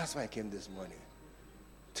 That's why I came this morning.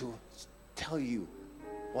 To tell you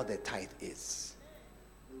what the tithe is.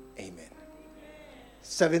 Amen.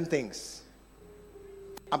 7 things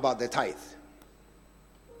about the tithe.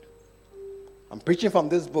 I'm preaching from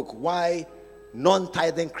this book, Why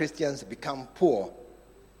Non-Tithing Christians Become Poor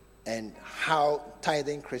and How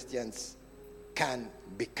Tithing Christians Can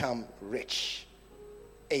Become Rich.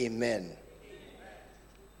 Amen.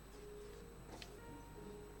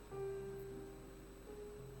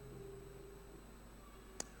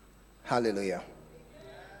 Hallelujah.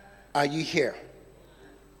 Are you here?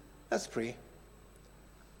 Let's pray.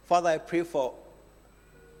 Father, I pray for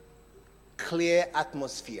clear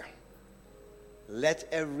atmosphere. Let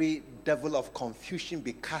every devil of confusion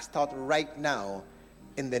be cast out right now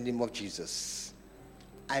in the name of Jesus.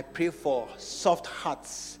 I pray for soft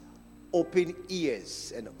hearts, open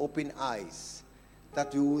ears, and open eyes,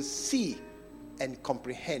 that we will see and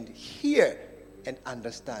comprehend, hear and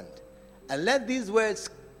understand. And let these words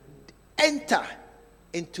enter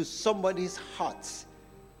into somebody's heart,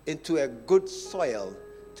 into a good soil,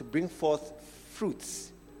 to bring forth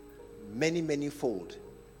fruits, many, many fold.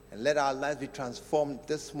 And let our lives be transformed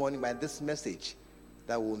this morning by this message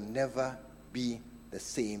that will never be the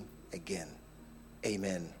same again.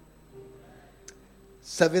 Amen.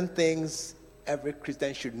 7 things every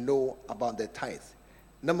Christian should know about the tithe.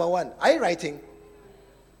 Number 1, are you writing?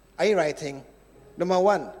 Are you writing? Number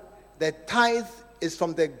 1, the tithe is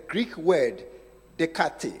from the Greek word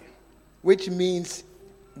dekate, which means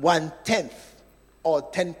 1/10 or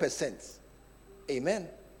 10%. Amen.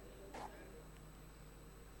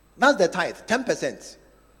 That's the tithe, 10%.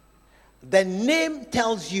 The name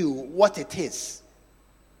tells you what it is.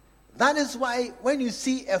 That is why when you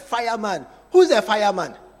see a fireman, who's a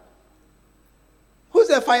fireman?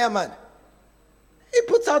 Who's a fireman? He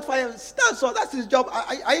puts out fire. That's all. That's his job.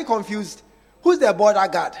 Are you confused? Who's the border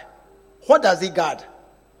guard? What does he guard?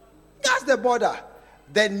 That's the border.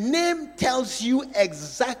 The name tells you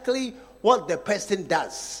exactly what the person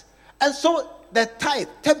does. And so the tithe,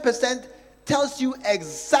 10%, tells you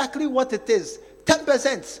exactly what it is.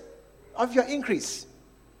 10% of your increase.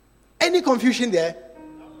 Any confusion there?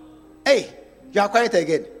 Hey, you are quiet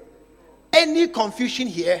again. Any confusion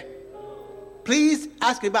here? Please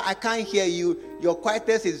ask me, but I can't hear you. Your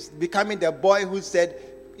quietness is becoming the boy who said,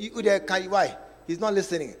 why? He's not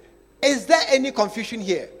listening. Is there any confusion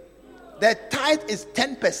here? The tithe is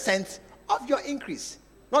 10% of your increase,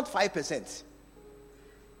 not 5%.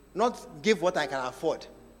 Not give what I can afford.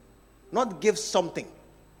 Not give something.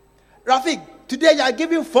 Rafik, today you are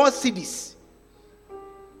giving 4 CDs.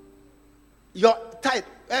 Your tithe,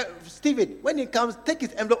 Stephen, when it comes, take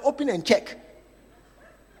his envelope, open and check.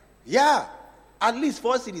 Yeah, at least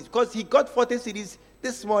 4 CDs, because he got 40 CDs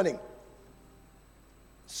this morning.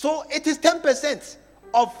 So it is 10%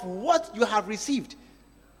 of what you have received.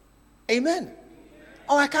 Amen.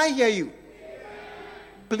 Oh, I can't hear you.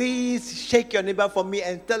 Please shake your neighbor for me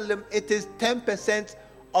and tell them it is 10%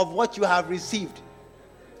 of what you have received.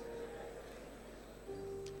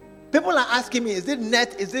 People are asking me, is it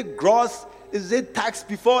net? Is it gross? Is it tax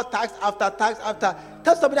before, tax after, tax after?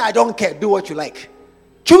 Tell somebody, I don't care. Do what you like.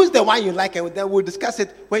 Choose the one you like, and then we'll discuss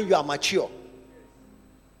it when you are mature.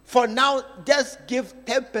 For now, just give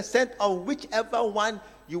 10% of whichever one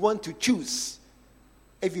you want to choose.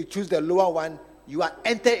 If you choose the lower one, you are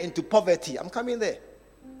entered into poverty. I'm coming there.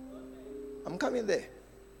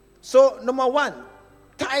 So, number 1,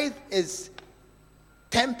 tithe is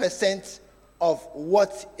 10% of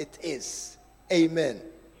what it is. Amen.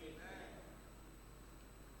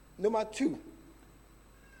 Number 2,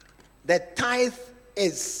 the tithe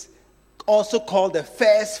is also called the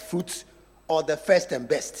first fruits or the first and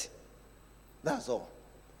best. That's all.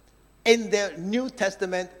 In the New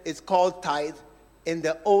Testament, it's called tithe. In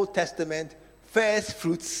the Old Testament, first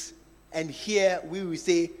fruits. And here we will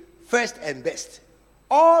say first and best.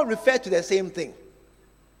 All refer to the same thing.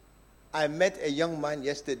 I met a young man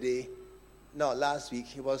last week.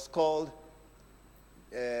 He was called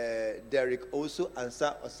Derek also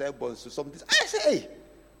Ansa Osebonsu. Something. I say, hey,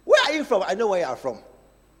 where are you from? I know where you are from.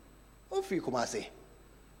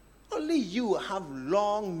 Only you have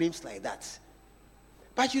long names like that.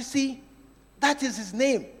 But you see, that is his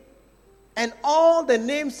name. And all the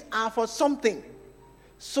names are for something.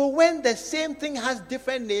 So when the same thing has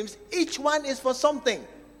different names, each one is for something.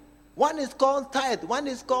 One is called tithe, one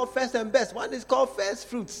is called first and best, one is called first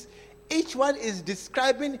fruits. Each one is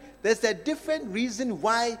describing, there's a different reason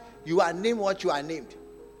why you are named what you are named.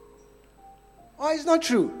 Oh, it's not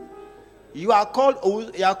true. You are called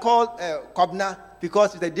Kobna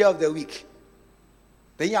because it's the day of the week.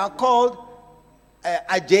 Then you are called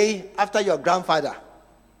Ajay after your grandfather.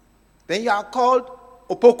 Then you are called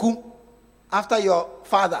Opoku after your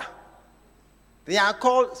father. Then you are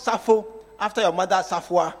called Safo after your mother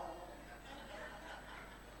Safwa.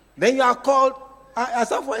 Then you are called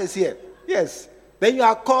Safwa is here. Yes. Then you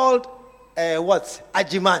are called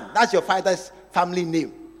Ajiman. That's your father's family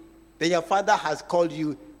name. Then your father has called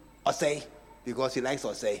you Osei because he likes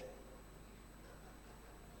Osei.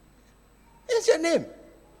 It's your name.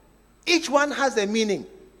 Each one has a meaning.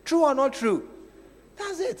 True or not true?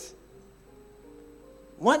 That's it.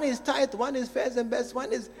 One is tithe, one is first and best,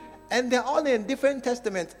 one is, and they're all in different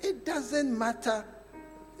testaments. It doesn't matter.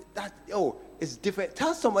 it's different.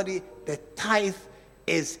 Tell somebody the tithe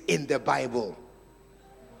is in the Bible.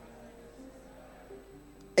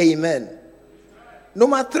 Amen.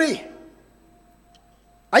 Number 3.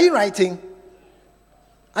 Are you writing?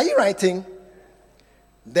 Are you writing?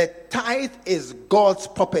 The tithe is God's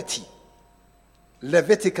property.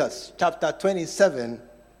 Leviticus chapter 27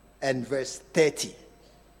 and verse 30.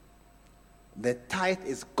 The tithe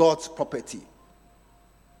is God's property.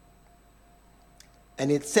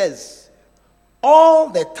 And it says, all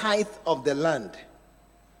the tithe of the land,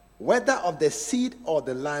 whether of the seed or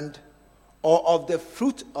the land, or of the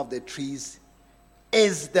fruit of the trees,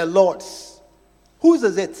 is the Lord's. Whose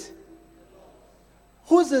is it?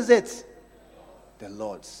 Whose is it? The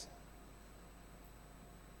Lord's.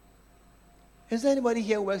 Is there anybody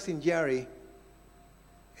here who works in GRA?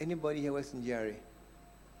 Anybody here works in GRA?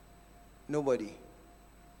 Nobody.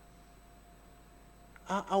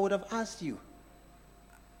 I would have asked you,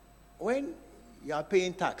 when you are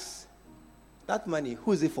paying tax, that money,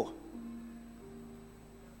 who is it for?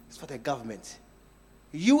 It's for the government.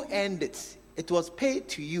 You earned it. It was paid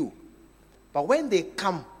to you. But when they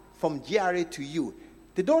come from GRA to you,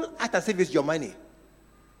 they don't act as if it's your money.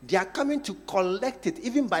 They are coming to collect it,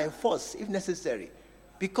 even by force, if necessary,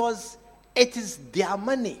 because it is their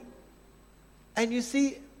money. And you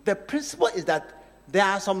see, the principle is that there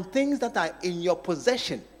are some things that are in your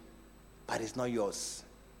possession, but it's not yours.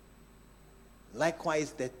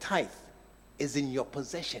 Likewise, the tithe is in your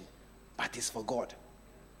possession, but it's for God.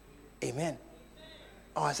 Amen.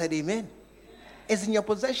 Oh, I said amen. It's in your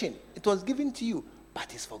possession. It was given to you,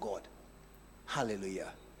 but it's for God. Hallelujah.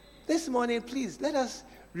 This morning, please, let us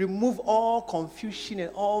remove all confusion and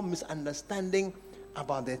all misunderstanding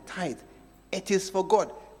about the tithe. It is for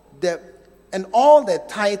God. And all the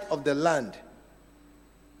tithe of the land,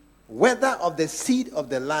 whether of the seed of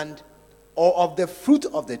the land or of the fruit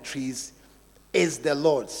of the trees, is the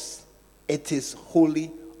Lord's. It is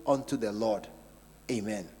holy unto the Lord.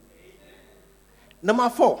 Amen. Number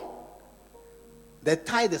 4, the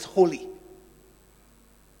tithe is holy.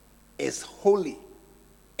 It's holy.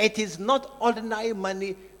 It is not ordinary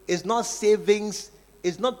money. It's not savings.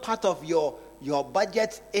 It's not part of your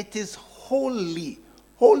budget. It is holy.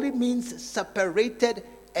 Holy means separated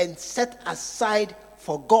and set aside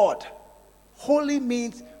for God. Holy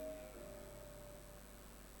means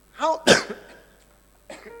how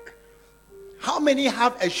many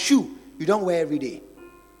have a shoe you don't wear every day?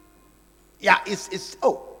 Yeah,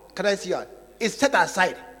 can I see you? It's set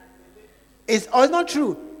aside. It's not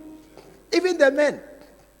true. Even the men.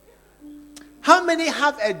 How many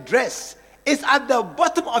have a dress? It's at the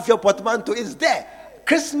bottom of your portmanteau. It's there.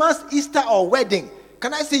 Christmas, Easter, or wedding.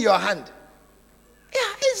 Can I see your hand?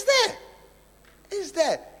 Yeah, it's there. It's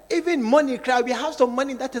there. Even money, we have some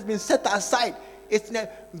money that has been set aside.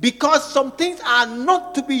 Because some things are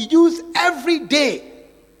not to be used every day.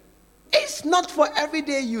 It's not for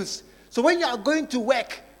everyday use. So when you are going to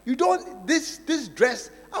work, you don't, this dress,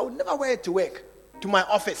 I would never wear it to work, to my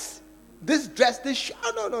office. This dress,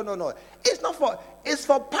 no. It's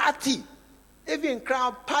for party. Even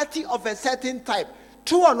crowd, party of a certain type.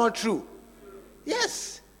 True or not true?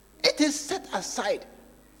 Yes. It is set aside.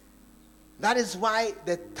 That is why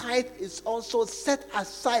the tithe is also set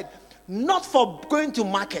aside. Not for going to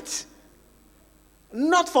market.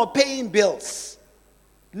 Not for paying bills.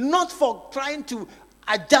 Not for trying to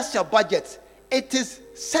adjust your budget. It is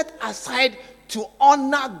set aside to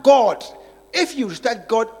honor God. If you respect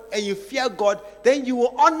God and you fear God, then you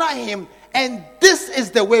will honor Him. And this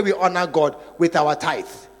is the way we honor God, with our tithe.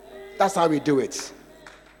 That's how we do it.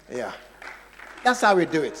 Yeah. That's how we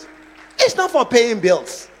do it. It's not for paying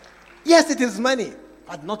bills. Yes, it is money,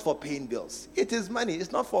 but not for paying bills. It is money.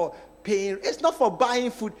 It's not for paying. It's not for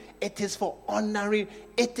buying food. It is for honoring.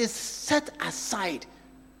 It is set aside.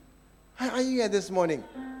 Are you here this morning?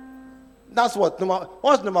 That's what's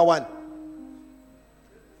number 1?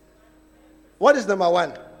 What is number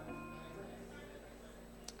 1?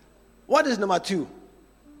 What is number 2?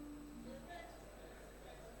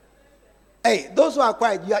 Hey, those who are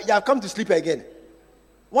quiet, you have come to sleep again.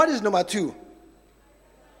 What is number 2?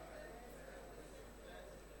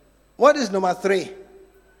 What is number 3?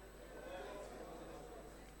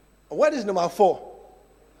 What is number 4?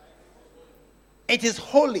 It is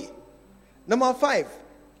holy. Number 5,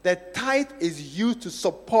 the tithe is used to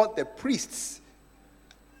support the priests,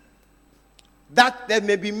 that there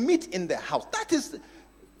may be meat in the house. That is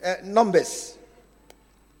Numbers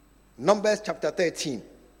chapter 13.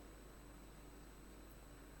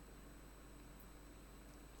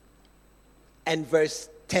 And verse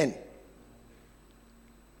 10.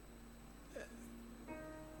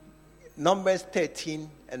 Numbers 13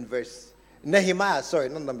 and verse... Nehemiah, sorry,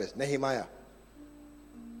 not Numbers, Nehemiah.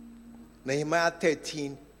 Nehemiah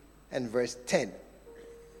 13 and verse 10.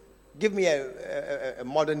 Give me a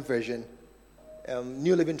modern version.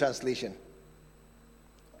 New Living Translation.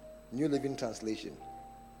 New Living Translation.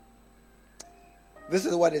 This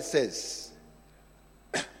is what it says.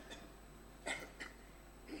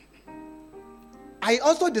 I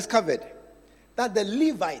also discovered that the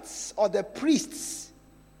Levites or the priests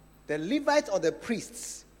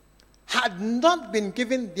had not been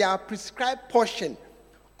given their prescribed portion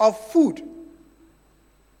of food.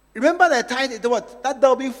 Remember the tithe is what? That there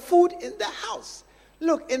will be food in the house.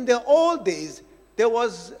 Look, in the old days,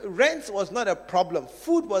 rent was not a problem.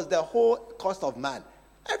 Food was the whole cost of man.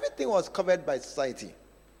 Everything was covered by society.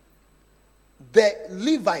 The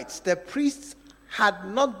Levites, the priests, had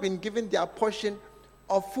not been given their portion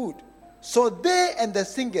of food. So they and the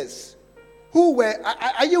singers who were,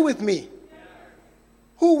 are you with me?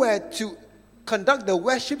 Who were to conduct the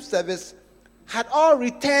worship service had all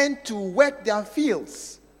returned to work their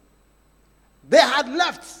fields. They had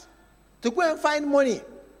left to go and find money.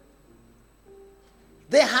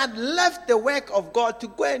 They had left the work of God to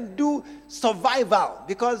go and do survival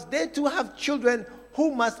because they too have children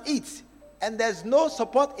who must eat. And there's no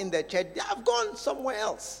support in the church. They have gone somewhere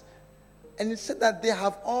else. And it said that they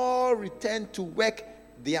have all returned to work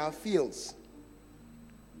their fields.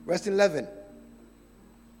 Verse 11.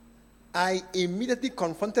 I immediately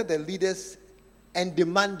confronted the leaders and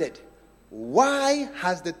demanded, why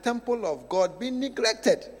has the temple of God been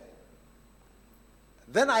neglected?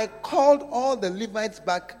 Then I called all the Levites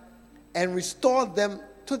back and restored them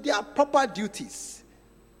to their proper duties.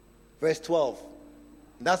 Verse 12.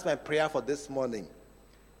 That's my prayer for this morning.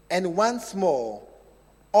 And once more,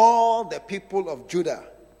 all the people of Judah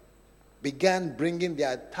began bringing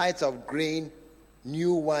their tithes of grain,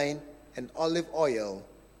 new wine, and olive oil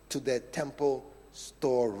to the temple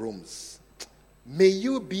storerooms. May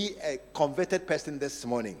you be a converted person this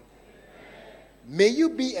morning. May you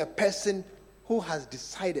be a person who has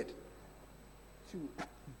decided to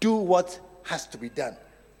do what has to be done.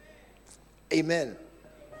 Amen.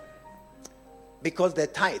 Because the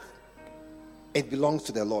tithe, it belongs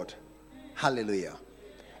to the Lord. Hallelujah.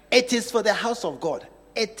 It is for the house of God.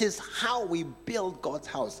 It is how we build God's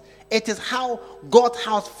house. It is how God's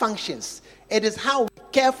house functions. It is how we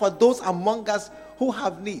care for those among us who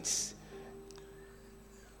have needs.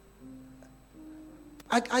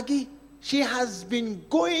 Agi, she has been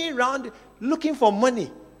going around looking for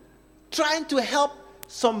money, trying to help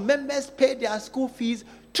some members pay their school fees.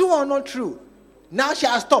 True or not true? Now she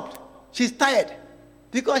has stopped. She's tired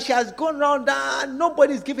because she has gone around and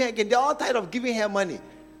nobody's giving her again. They're all tired of giving her money.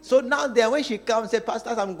 So now then when she comes and says, Pastor,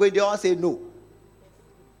 I'm going, they all say no.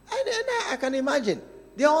 And then I can imagine.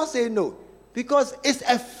 They all say no. Because it's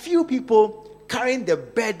a few people carrying the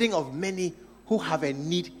burden of many who have a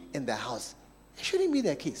need in the house. It shouldn't be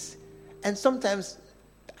the case. And sometimes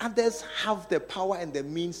others have the power and the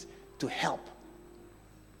means to help.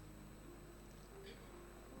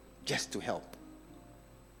 Just to help.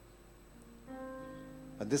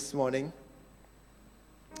 But this morning,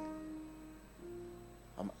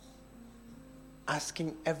 I'm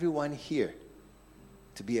asking everyone here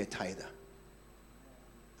to be a tither.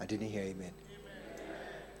 I didn't hear amen.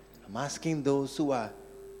 I'm asking those who are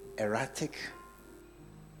erratic,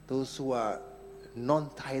 those who are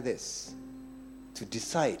non-tithers, to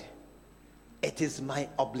decide it is my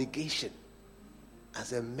obligation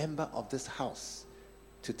as a member of this house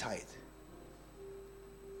to tithe.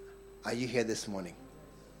 Are you here this morning?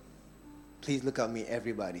 Please look at me,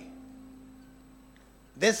 everybody.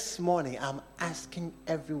 This morning, I'm asking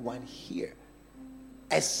everyone here,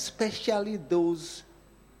 especially those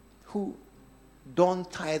who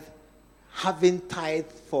don't tithe, haven't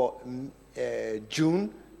tithed for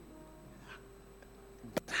June,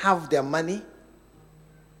 have their money.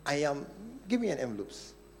 Give me an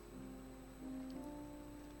envelopes.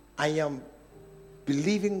 I am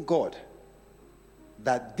believing God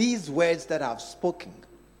that these words that I've spoken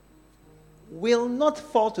will not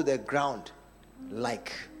fall to the ground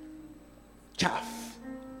like chaff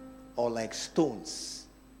or like stones,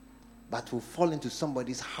 but will fall into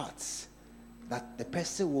somebody's hearts, that the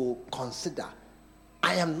person will consider,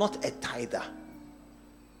 I am not a tither.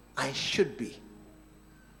 I should be.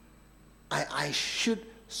 I should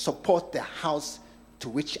support the house to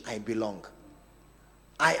which I belong.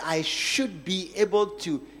 I should be able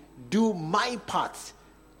to do my part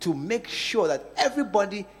to make sure that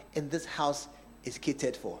everybody in this house is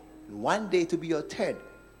catered for. And one day to be your turn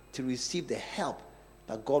to receive the help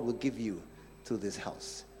that God will give you through this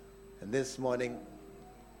house. And this morning,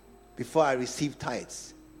 before I receive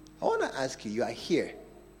tithes. I want to ask you, you are here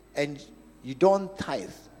and you don't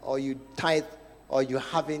tithe, or you tithe, or you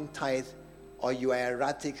haven't tithe, or you are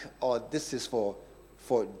erratic, or this is for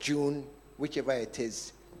June, whichever it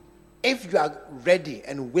is. If you are ready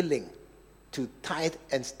and willing to tithe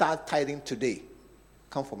and start tithing today,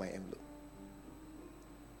 come for my envelope.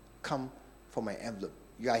 Come for my envelope.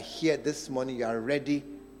 You are here this morning, you are ready,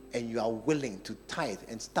 and you are willing to tithe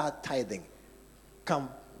and start tithing. Come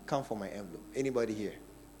for my envelope. Anybody here?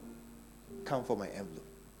 Come for my envelope.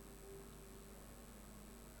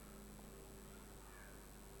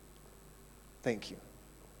 Thank you.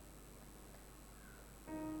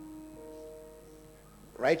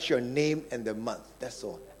 Write your name and the month. That's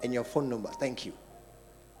all. And your phone number. Thank you.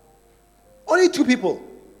 Only 2 people.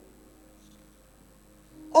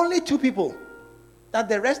 Only 2 people. That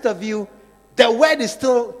the rest of you, the word is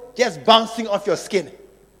still just bouncing off your skin.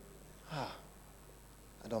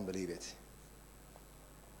 I don't believe it.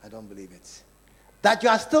 I don't believe it. That you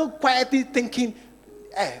are still quietly thinking,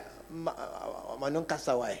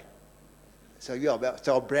 so you are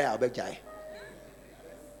so bread,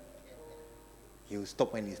 he will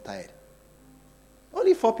stop when he's tired.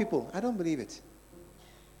 Only 4 people. I don't believe it.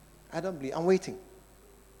 I don't believe. I'm waiting.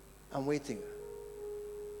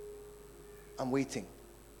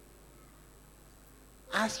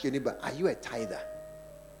 Ask your neighbor, are you a tither?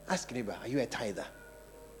 Ask your neighbor, are you a tither?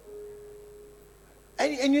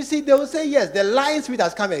 And you see, they will say yes. The lion spirit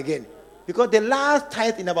has come again. Because the last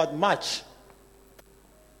tithe in about March.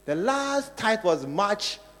 The last tithe was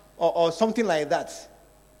March or something like that.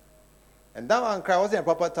 And that one cry wasn't a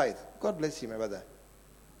proper tithe. God bless you, my brother.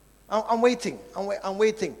 I'm waiting.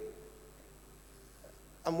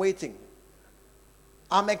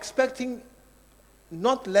 I'm expecting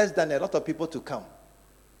not less than a lot of people to come.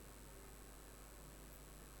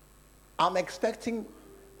 I'm expecting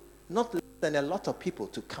not less than a lot of people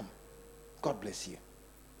to come. God bless you.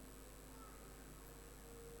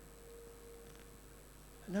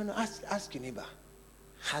 No, ask your neighbor.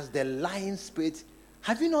 Has the lying spirit,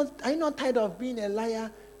 are you not tired of being a liar?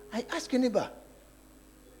 I ask your neighbor.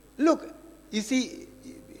 Look, you see,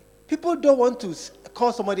 people don't want to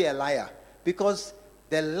call somebody a liar because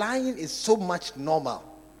the lying is so much normal.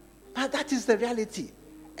 But that is the reality.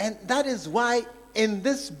 And that is why in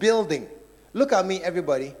this building, look at me,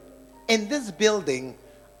 everybody. In this building,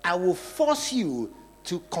 I will force you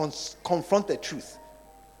to confront the truth.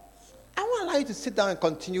 I won't allow you to sit down and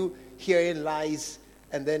continue hearing lies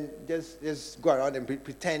and then just go around and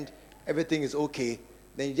pretend everything is okay.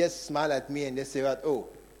 Then you just smile at me and just say, oh,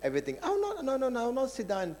 everything. Oh, no, I will not sit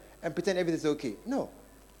down and pretend everything's okay. No.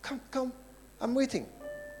 Come. I'm waiting.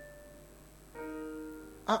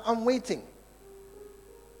 I'm waiting.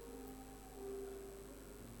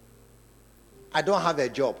 I don't have a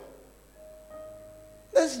job.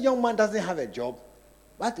 This young man doesn't have a job.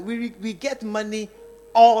 But we get money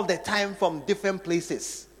all the time from different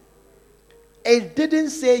places. It didn't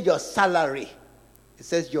say your salary. It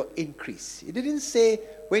says your increase. It didn't say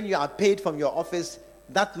when you are paid from your office,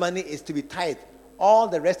 that money is to be tithed. All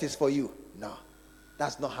the rest is for you. No,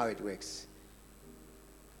 that's not how it works.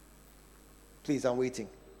 Please, I'm waiting.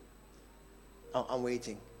 I'm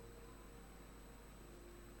waiting.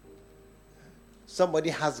 Somebody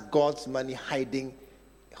has God's money hiding,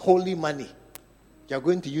 holy money. You're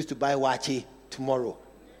going to use to buy wachi tomorrow.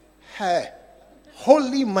 Hey,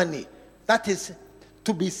 holy money that is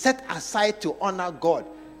to be set aside to honor God.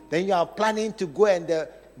 Then you are planning to go and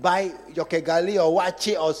buy your kegali or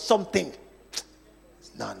wachi or something.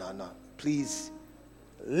 No. Please,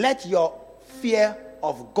 let your fear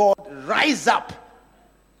of God rise up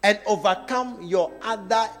and overcome your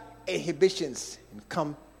other inhibitions and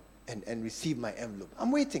come and receive my envelope.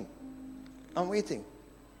 I'm waiting.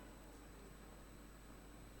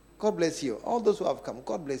 God bless you. All those who have come,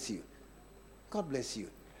 God bless you. God bless you.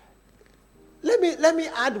 Let me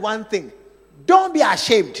add one thing. Don't be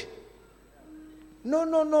ashamed.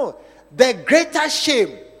 No. The greater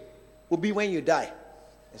shame will be when you die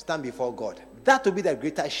and stand before God. That will be the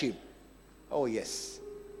greater shame. Oh, yes.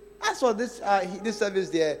 As for this service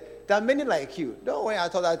there are many like you. Don't worry, I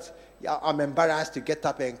thought that I'm embarrassed to get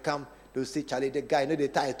up and come. They'll say, Charlie, the guy, the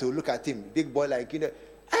title, look at him. Big boy like,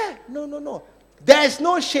 No. There is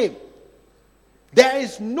no shame. There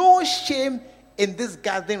is no shame in this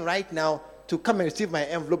gathering right now to come and receive my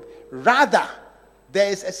envelope. Rather,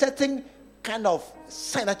 there is a certain kind of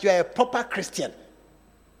sign that you are a proper Christian.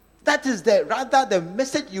 That is the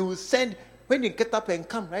message you will send when you get up and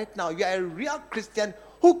come right now. You are a real Christian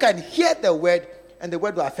who can hear the word and the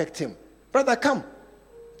word will affect him. Brother, come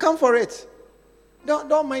for it.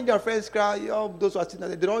 Don't mind your friends crowd. Those who are sitting there,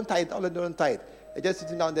 they don't tithe. All they don't tithe. They're just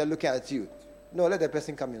sitting down there looking at you. No, let the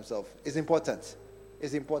person come himself. It's important.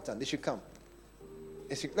 It's important. They should come.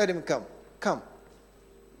 Let him come. Come.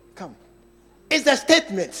 It's a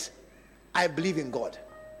statement. I believe in God.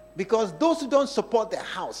 Because those who don't support the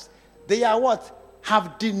house, they are what?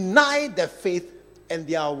 Have denied the faith, and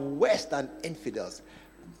they are worse than infidels.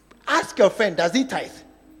 Ask your friend, does he tithe?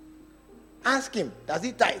 Ask him, does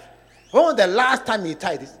he tithe? When was the last time he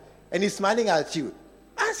tithed? And he's smiling at you.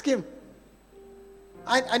 Ask him.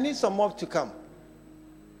 I need some more to come.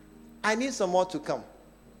 I need some more to come.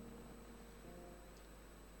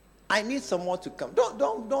 I need some more to come.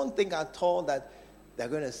 Don't think at all that they're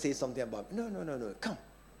going to say something about, no. Come.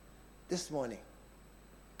 This morning.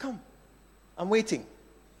 Come. I'm waiting.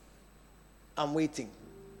 I'm waiting.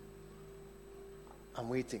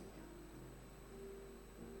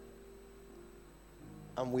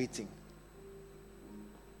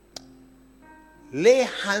 Lay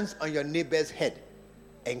hands on your neighbor's head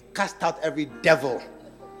and cast out every devil,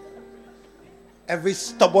 every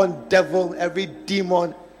stubborn devil, every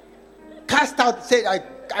demon. Cast out, say,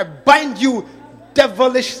 I bind you,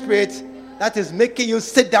 devilish spirit that is making you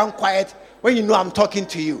sit down quiet when you know I'm talking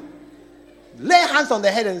to you. Lay hands on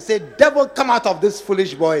the head and say, devil, come out of this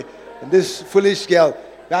foolish boy and this foolish girl.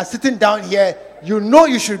 You are sitting down here, you know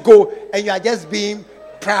you should go, and you are just being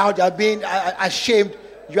proud, you are being ashamed.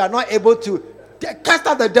 You are not able to cast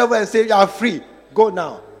out the devil and say, you are free. Go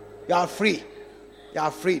now. You are free. You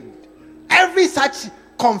are free. Every such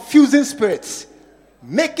confusing spirits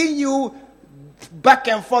making you back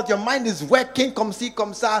and forth, your mind is working, come see,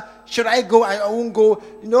 come sir, should I go? I won't go.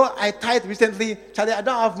 I tithe recently, Charlie, I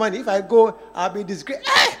don't have money. If I go, I'll be disgraced.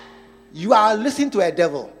 You are listening to a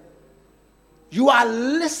devil. You are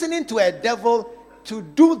listening to a devil to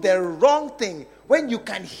do the wrong thing when you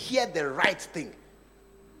can hear the right thing.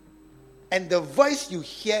 And the voice you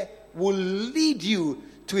hear will lead you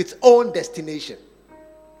to its own destination.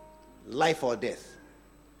 Life or death.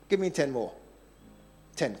 Give me 10 more.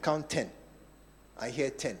 10. Count 10. I hear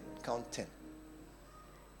 10. Count 10.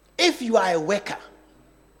 If you are a worker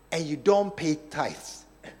and you don't pay tithes,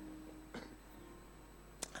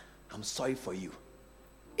 I'm sorry for you.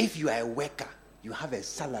 If you are a worker, you have a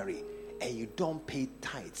salary and you don't pay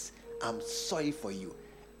tithes, I'm sorry for you.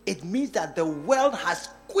 It means that the world has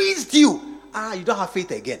squeezed you. You don't have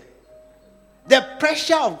faith again. The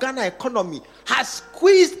pressure of Ghana economy has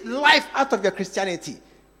squeezed life out of your Christianity.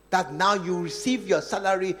 That now you receive your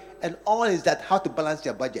salary and all is that how to balance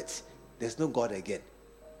your budgets. There's no God again.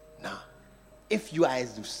 Now, if you are a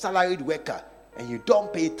salaried worker and you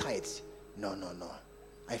don't pay tithes, no.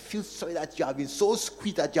 I feel sorry that you have been so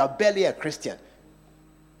squeezed that you are barely a Christian.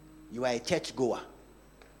 You are a church goer.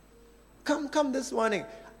 Come this morning.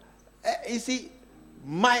 You see,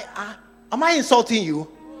 am I insulting you?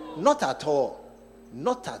 Not at all.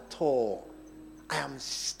 Not at all. I am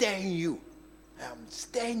stirring you. I am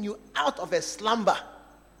stirring you out of a slumber,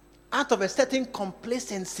 out of a certain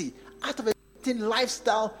complacency, out of a certain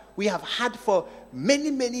lifestyle we have had for many,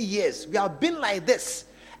 many years. We have been like this.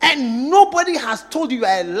 And nobody has told you you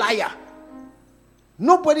are a liar.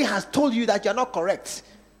 Nobody has told you that you are not correct.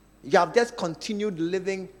 You have just continued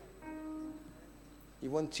living. You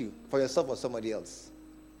want to, for yourself or somebody else?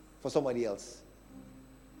 For somebody else.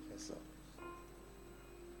 Yes, sir.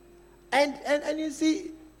 And you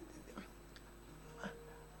see,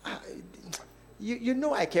 you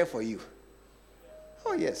know I care for you.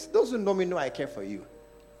 Oh yes, those who know me know I care for you.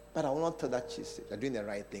 But I will not tell that you're doing the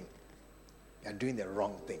right thing. You're doing the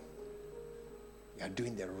wrong thing. You're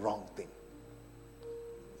doing the wrong thing.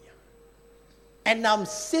 Yeah. And I'm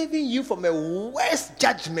saving you from a worse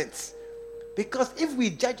judgment. Because if we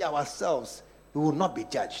judge ourselves, we will not be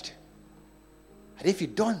judged. And if you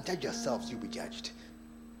don't judge yourselves, you'll be judged.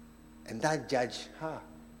 And that judge,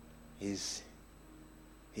 he's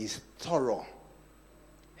thorough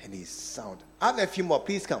and he's sound. I have a few more.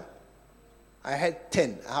 Please come. I had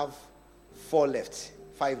 10. I have 4 left.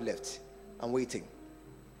 5 left. I'm waiting.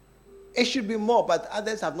 It should be more, but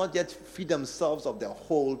others have not yet freed themselves of the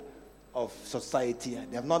hold of society.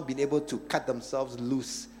 They have not been able to cut themselves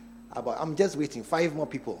loose. I'm just waiting. 5 more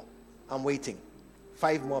people. I'm waiting.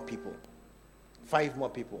 5 more people. 5 more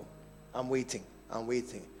people. I'm waiting.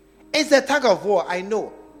 It's a tug of war, I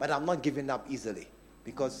know, but I'm not giving up easily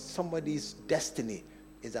because somebody's destiny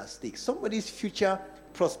is at stake. Somebody's future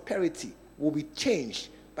prosperity will be changed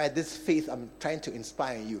by this faith I'm trying to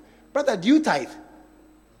inspire in you. Brother, do you tithe?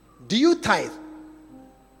 Do you tithe?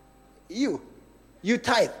 You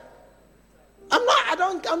tithe. I'm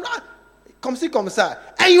not. Come see, come sir.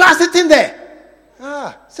 And you are sitting there.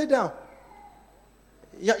 Sit down.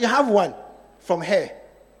 You have one from her.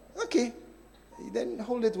 Okay. Then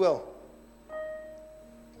hold it well.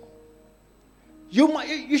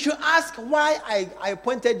 You should ask why I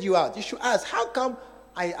pointed you out. You should ask, how come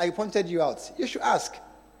I pointed you out? You should ask.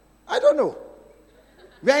 I don't know.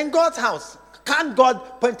 We are in God's house. Can't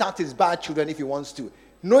God point out his bad children if he wants to?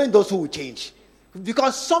 Knowing those who will change.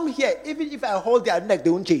 Because some here, even if I hold their neck, they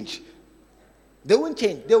won't change. They won't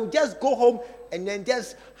change. They will just go home and then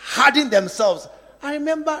just harden themselves. I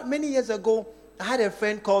remember many years ago, I had a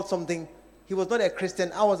friend called something. He was not a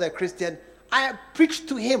Christian. I was a Christian. I preached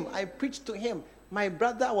to him. My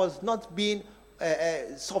brother was not being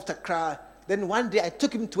soft a cry. Then one day I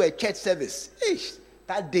took him to a church service.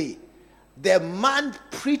 That day, the man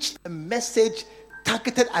preached a message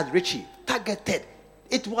targeted at Richie. Targeted.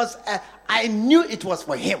 It was, I knew it was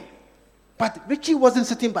for him. But Richie wasn't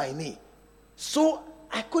sitting by me. So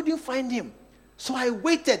I couldn't find him. So I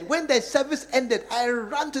waited. When the service ended, I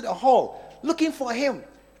ran to the hall looking for him.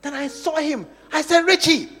 Then I saw him. I said,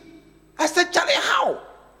 Richie. I said, Charlie, how?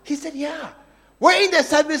 He said, yeah. We're in the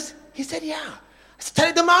service. He said, yeah. I said,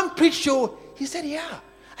 Charlie, the man preached you. He said, yeah.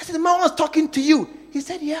 I said, the man was talking to you. He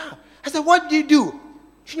said, yeah. I said, what did you do?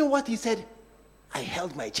 You know what he said? I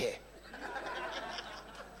held my chair.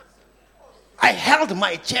 I held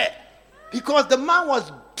my chair. Because the man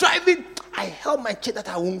was driving. I held my chair that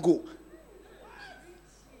I won't go.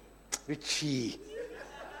 Richie.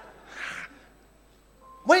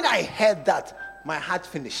 When I heard that, my heart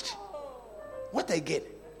finished. What again?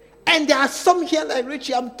 And there are some here like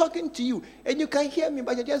Richie, I'm talking to you, and you can hear me,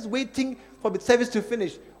 but you're just waiting for the service to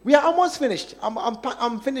finish. We are almost finished.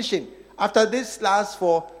 I'm finishing. After this lasts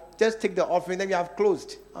for, just take the offering, then we have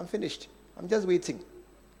closed. I'm finished. I'm just waiting.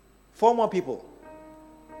 4 more people.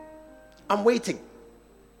 I'm waiting.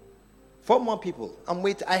 4 more people. I'm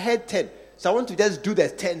waiting. I had 10. So I want to just do the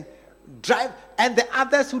 10. Drive. And the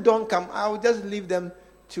others who don't come, I will just leave them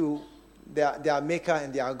to their maker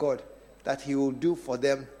and their God, that he will do for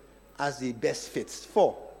them as the best fits.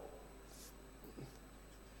 4.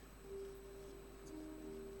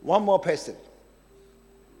 1 more person.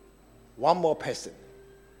 1 more person.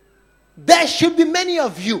 There should be many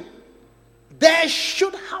of you. There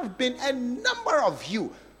should have been a number of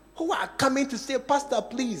you who are coming to say, Pastor,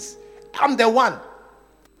 please, I'm the one.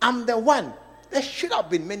 I'm the one. There should have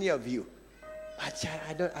been many of you. But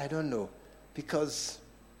I don't know, because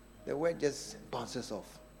the word just bounces off.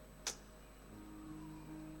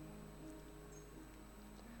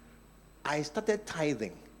 I started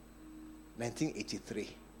tithing 1983.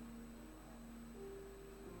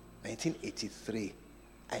 1983,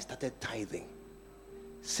 I started tithing.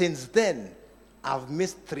 Since then, I've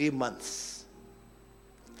missed 3 months.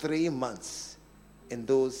 3 months in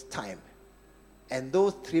those time. And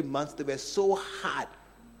those 3 months, they were so hard.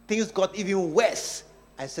 Things got even worse.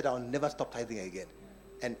 I said, I'll never stop tithing again.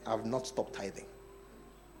 And I've not stopped tithing.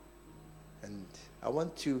 And I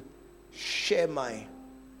want to share my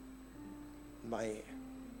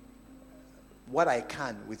what I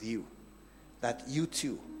can with you, that you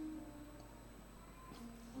too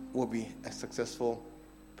will be a successful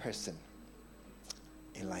person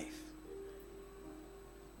in life.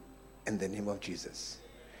 In the name of Jesus.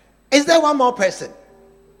 Is there one more person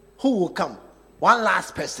who will come? One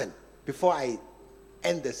last person before I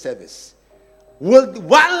end the service. Will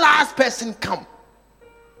one last person come?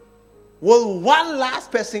 Will one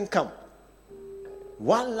last person come?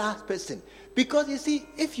 One last person. Because you see,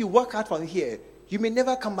 if you walk out from here, you may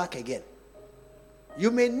never come back again.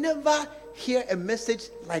 You may never hear a message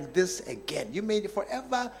like this again. You may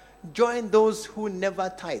forever join those who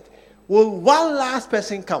never tithe. Will one last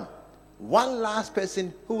person come? One last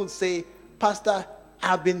person who will say, Pastor,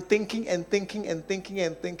 I've been thinking and thinking and thinking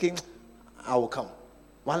and thinking. I will come.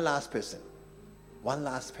 One last person. One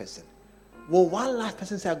last person. Will one last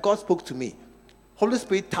person say, God spoke to me. Holy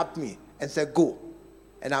Spirit tapped me and said, go.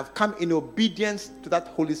 And I've come in obedience to that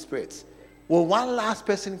Holy Spirit. Will one last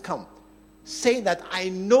person come saying that I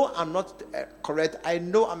know I'm not correct, I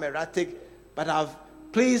know I'm erratic, but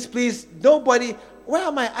please, nobody, where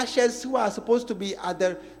are my ushers who are supposed to be at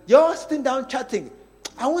the, you're sitting down chatting.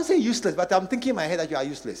 I won't say useless, but I'm thinking in my head that you are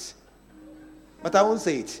useless. But I won't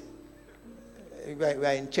say it. We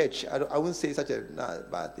are in church. I won't say such a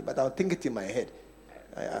bad thing, but I'll think it in my head.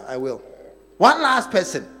 I will. One last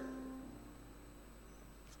person.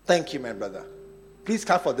 Thank you, my brother. Please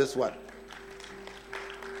clap for this one.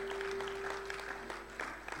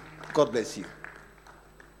 God bless you.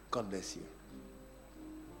 God bless you.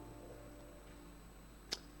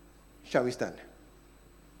 Shall we stand?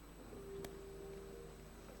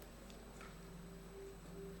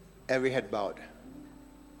 Every head bowed.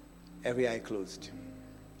 Every eye closed.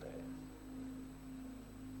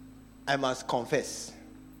 I must confess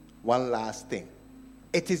one last thing.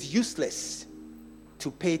 It is useless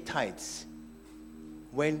to pay tithes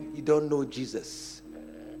when you don't know Jesus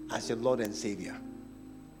as your Lord and Savior.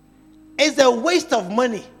 It's a waste of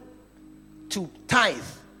money to tithe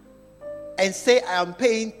and say I am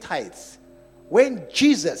paying tithes when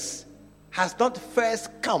Jesus has not first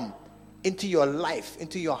come into your life,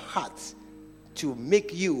 into your heart, to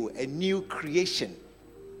make you a new creation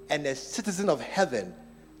and a citizen of heaven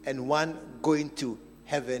and one going to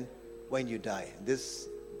heaven when you die. This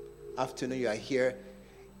afternoon you are here.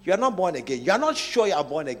 You are not born again. You are not sure you are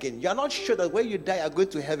born again. You are not sure that when you die you are going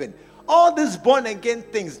to heaven. All these born again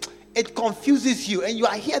things, it confuses you, and you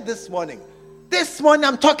are here this morning. This morning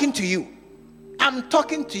I'm talking to you. I'm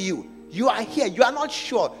talking to you. You are here. You are not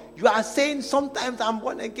sure. You are saying sometimes I'm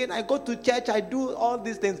born again. I go to church. I do all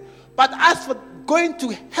these things. But as for going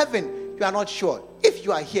to heaven, you are not sure. If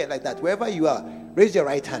you are here like that, wherever you are, raise your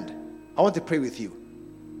right hand. I want to pray with you.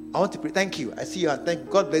 I want to pray. Thank you. I see your hand. Thank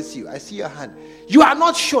you. God bless you. I see your hand. You are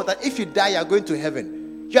not sure that if you die, you are going to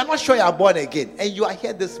heaven. You are not sure you are born again. And you are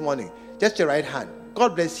here this morning. Just your right hand.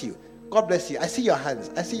 God bless you. God bless you. I see your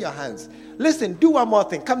hands. I see your hands. Listen, do one more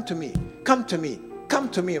thing. Come to me. Come to me. Come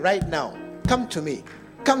to me right now. Come to me.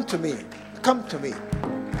 Come to me. Come to me.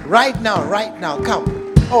 Right now. Right now.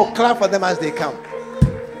 Come. Oh, clap for them as they come.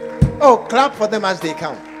 Oh, clap for them as they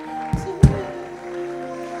come.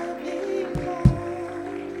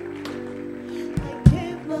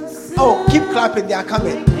 Oh, keep clapping. They are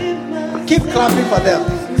coming. Keep clapping for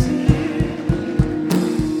them.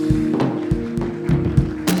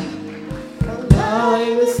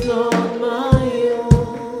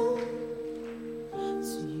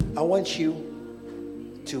 I want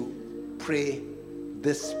you to pray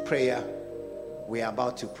this prayer we are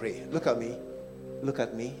about to pray. Look at me. Look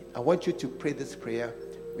at me. I want you to pray this prayer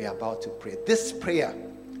we are about to pray. This prayer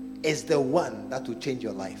is the one that will change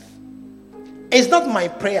your life. It's not my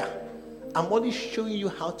prayer. I'm only showing you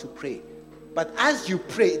how to pray. But as you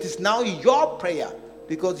pray, it is now your prayer,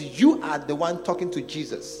 because you are the one talking to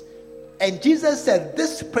Jesus. And Jesus said,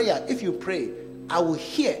 this prayer, if you pray, I will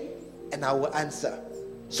hear and I will answer.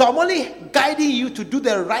 So I'm only guiding you to do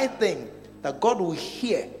the right thing, that God will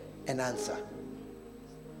hear and answer.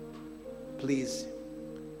 Please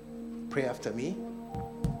pray after me.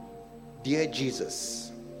 Dear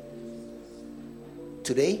Jesus,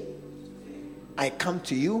 today I come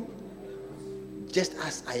to you just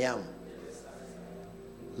as I am.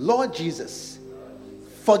 Lord Jesus,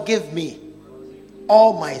 forgive me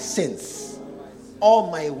all my sins,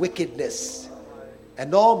 all my wickedness,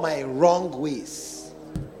 and all my wrong ways.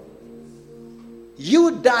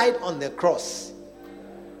 You died on the cross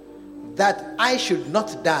that I should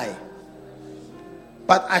not die,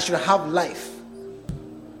 but I should have life.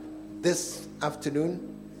 This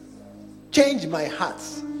afternoon, change my heart.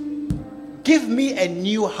 Give me a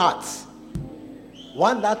new heart,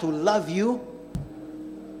 one that will love you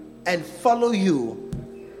and follow you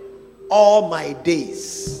all my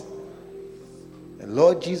days. And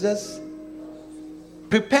Lord Jesus,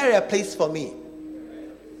 prepare a place for me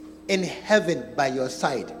in heaven by your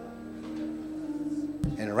side,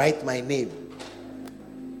 and write my name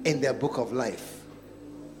in the book of life.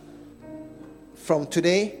 From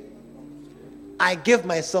today, I give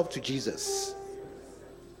myself to Jesus.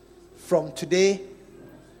 From today,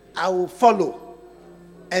 I will follow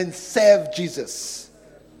and serve Jesus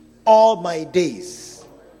all my days.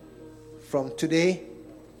 From today,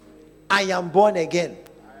 I am born again,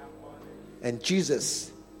 and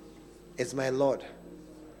Jesus is my Lord,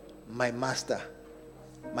 my Master,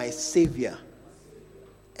 my Savior,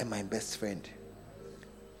 and my best friend.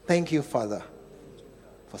 Thank you, Father,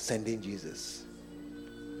 for sending Jesus.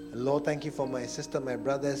 And Lord, thank you for my sister, my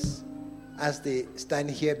brothers, as they stand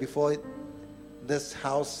here before this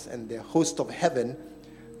house and the host of heaven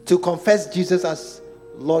to confess Jesus as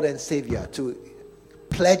Lord and Savior, to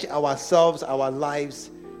pledge ourselves, our lives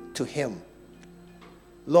to Him.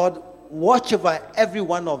 Lord, watch over every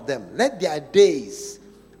one of them. Let their days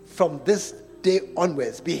from this day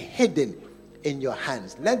onwards be hidden in your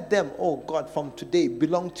hands. Let them, oh God, from today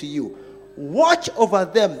belong to you. Watch over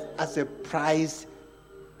them as a prized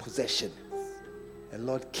possession. And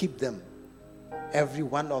Lord, keep them, every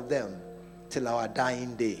one of them, till our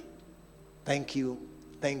dying day. Thank you,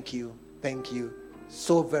 thank you, thank you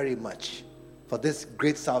so very much for this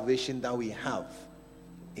great salvation that we have.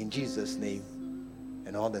 In Jesus' name.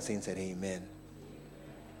 And all the saints said amen.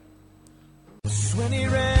 When he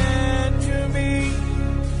ran to me,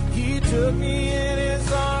 he took me in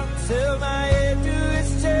his arms, held my head to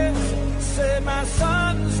his chest, said, my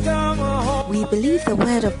son's come home. We We believe the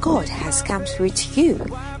Word of God has come through to you.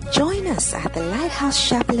 Join us at the Lighthouse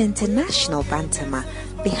Chapel International, Bantama,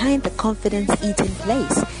 behind the Confidence Eating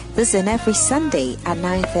Place. This is every Sunday at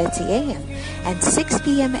 9:30 a.m. and 6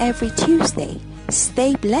 p.m. every Tuesday.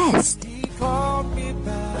 Stay blessed.